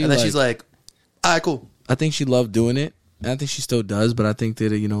 honestly, And then like, she's like, All right, cool. I think she loved doing it. And I think she still does, but I think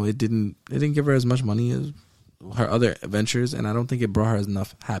that it didn't give her as much money as her other ventures, and I don't think it brought her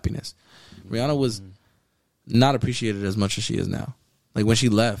enough happiness. Rihanna was not appreciated as much as she is now. Like when she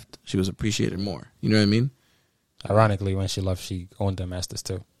left, she was appreciated more. You know what I mean? Ironically, when she left, she owned the Masters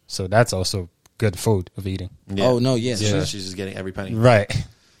too. So that's also good food of eating. Yeah. Oh no, yeah. She's just getting every penny. Right.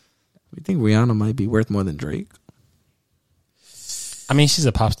 We think Rihanna might be worth more than Drake. I mean, she's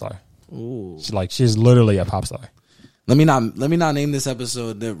a pop star. Ooh. She's literally a pop star. Let me not name this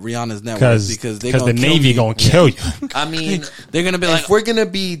episode that Rihanna's net worth because the Navy gonna kill you. I mean, they're gonna be like, if we're gonna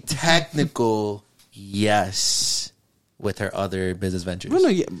be technical, yes, with her other business ventures. well, no,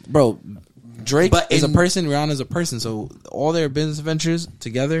 yeah, bro. Drake But is a in- person. Rihanna's a person. So all their business ventures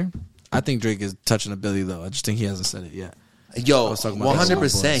together, I think Drake is touching a billy though. I just think he hasn't said it yet. Yo, was talking about that 100%.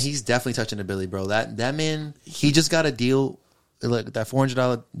 with He's definitely touching the Billy, bro. That man, he just got a deal. Like that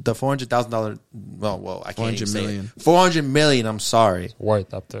 $400,000. Well, I can't even say million. it. 400 million. I'm sorry,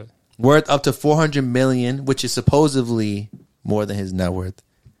 Worth up to. worth up to 400 million, which is supposedly more than his net worth,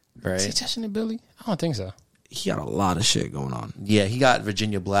 Is he right? touching the Billy? I don't think so. He got a lot of shit going on. Yeah, he got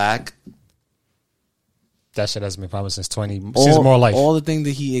Virginia Black. That shit hasn't been popping since since More Life. All the things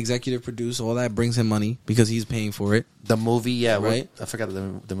that he executive produced, all that brings him money because he's paying for it. The movie, yeah, Right. I forgot the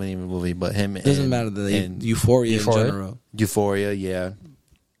name of the movie, but him. Doesn't and- matter the and Euphoria in Euphoria? general. Euphoria, yeah.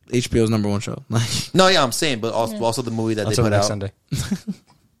 HBO's #1 show. Like No, yeah, I'm saying, but also the movie that Until they put next out Sunday.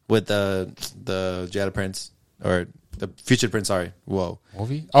 with the Jada Prince or the Future Prince. Sorry, whoa.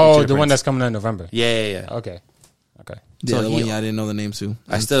 Movie? Oh, Future the one Prince. that's coming out in November. Yeah. Okay. yeah, So the he- one I didn't know the name to.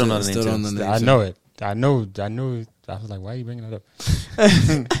 I still don't know the name Still too. the I name know it. I know. I was like, why are you bringing it up?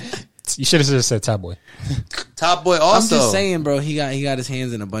 You should have just said Top Boy. Top Boy I'm also. just saying, bro. He got his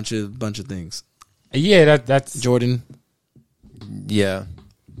hands in a bunch of things. Yeah, that's Jordan, Yeah.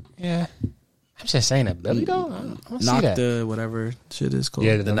 yeah. I'm just saying that Billy though. I don't see that. Nocta, whatever shit is called.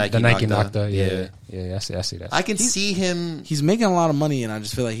 Yeah, The the Nike Nike Nocta. Nocta. Yeah. Yeah. I see that. I can see him. He's making a lot of money, and I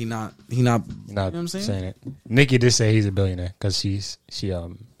just feel like he not. You know Not what I'm saying? it. Nikki did say he's a billionaire because he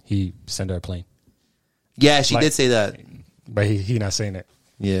sent her a plane, Yeah, she Like- did say that. but he not saying it.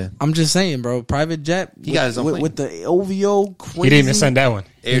 Yeah. I'm just saying, bro. Private jet. He got his own plane. with the OVO. Crazy, He didn't even send that one.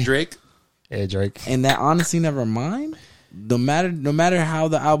 Air Drake. Yeah, Drake. And that honestly, never mind. No matter how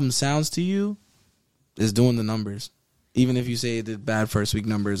the album sounds to you, it's doing the numbers. Even if you say it did bad first week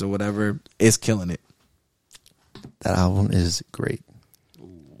numbers or whatever, it's killing it. That album is great.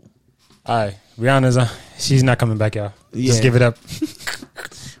 All right, Rihanna's she's not coming back, y'all. Yeah. Just give it up.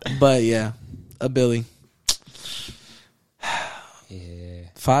 But yeah, a Billy. Yeah,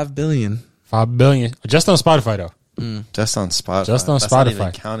 5 billion. 5 billion just on Spotify though. Just on Spotify. Just on That's not even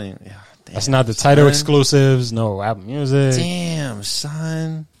Spotify. counting. Yeah, damn, That's not the title son. exclusives. No Apple Music. Damn,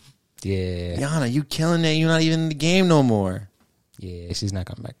 son. Yeah, Yana, you killing it. You're not even in the game no more. yeah, she's not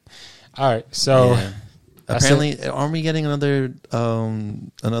coming back. All right, so Yeah. that's Apparently, aren't we getting another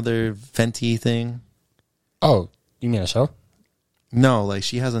Fenty thing? oh, you mean a show? No, like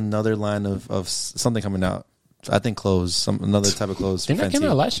she has another line of something coming out. I think clothes, another type of clothes. Didn't that come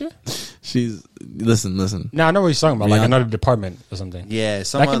out last year? She's listen. No, I know what you're talking about. Like Rihanna- another department or something. Yeah,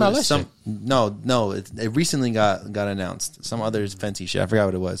 some That came out other, last some no, it recently got announced. Some other Fenty shit. I forgot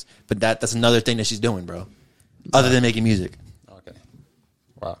what it was, but that's another thing that she's doing, bro. Other than making music. Okay.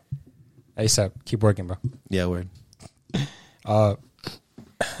 Wow. ASAP, keep working, bro. Yeah, word.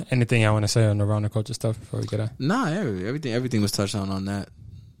 Anything I want to say on the round of culture stuff before we get on? Nah, everything was touched on that.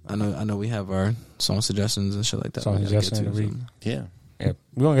 I know we have our song suggestions and shit like that. Song we gotta get suggestion of the to, week. so. Yeah. Yeah,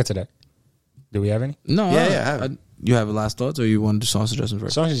 we won't get to that. Do we have any? No, Yeah, I have it. you have last thoughts, or you want to do song suggestions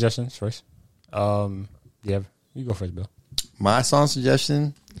first? Song suggestions first. Yeah, you go first, Bill. My song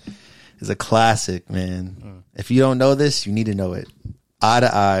suggestion is a classic, man. If you don't know this, you need to know it. Eye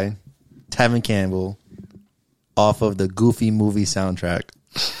to Eye, Tevin Campbell, off of the Goofy movie soundtrack.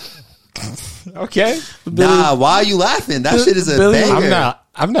 Okay. Nah, why are you laughing? That shit is a Billy- banger.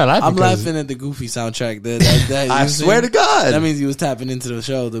 I'm not laughing. I'm 'cause laughing at the Goofy soundtrack. That I swear to God. that means he was tapping into the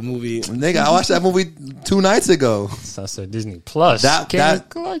show, the movie. Nigga, I watched that movie 2 nights ago. That's a Disney Plus. That- Can't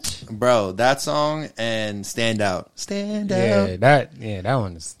clutch. Bro, that song and Stand Out. Stand Out. Yeah, that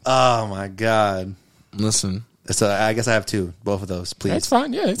one is. Oh my God. Listen, So I guess I have 2. Both of those, please. It's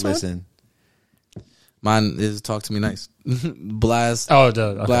fine. Yeah, it's fine. Listen. mine is Talk to Me Nice. Blast, Oh,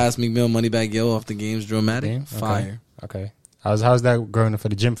 okay. Blast, McMill, Moneybag Yo off the Game's Dramatic. Game? Okay. Fire. Okay. How's that growing for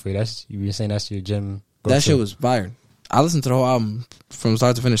the gym for you? You were saying that's your gym. That shit was fire. I listened to the whole album from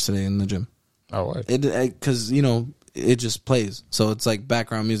start to finish today in the gym. Oh, what? It because it just plays, so it's like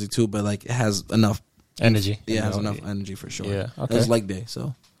background music too, but like it has enough. Energy. Yeah, it has enough energy for sure. Yeah, It okay. was leg day,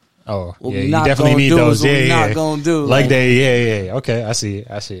 so Oh, What yeah, we you not definitely gonna need do those. is what Yeah, we yeah. not gonna do. Like they, yeah. Okay, I see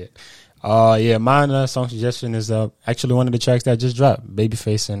it. Yeah, mine song suggestion is actually one of the tracks that just dropped,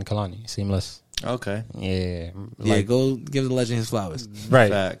 Babyface and Kalani, Seamless. Okay. Yeah, yeah, go give the legend his flowers.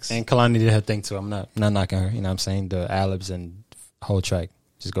 right. Facts. And Kalani did her thing too. I'm not knocking her. You know what I'm saying? The ad-libs and whole track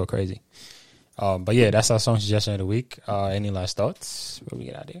just go crazy. But yeah, that's our song suggestion of the week. Any last thoughts before we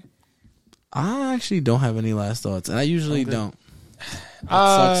get out of here? I actually don't have any last thoughts, and I usually don't.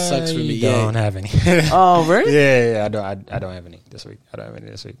 Sucks for me. Don't have any. Oh, really? yeah, I don't have any this week.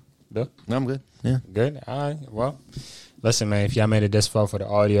 Bill? No, I'm good. Yeah. Good. All right. Well, listen, man. If y'all made it this far for the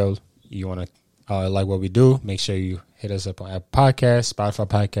audio, you want to like what we do, make sure you hit us up on Apple Podcasts, Spotify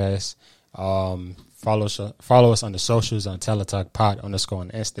Podcasts. Follow us on the socials on Teletalk Pod _ on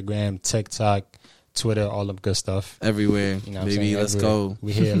Instagram, TikTok, Twitter, all them good stuff. Everywhere, You know what I'm baby. saying? Let's Everywhere. go.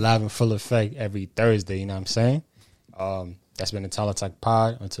 We here live in full effect every Thursday. You know what I'm saying? That's been the Teletalk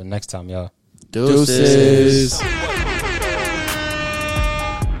Pod. Until next time, y'all. Deuces. Deuces.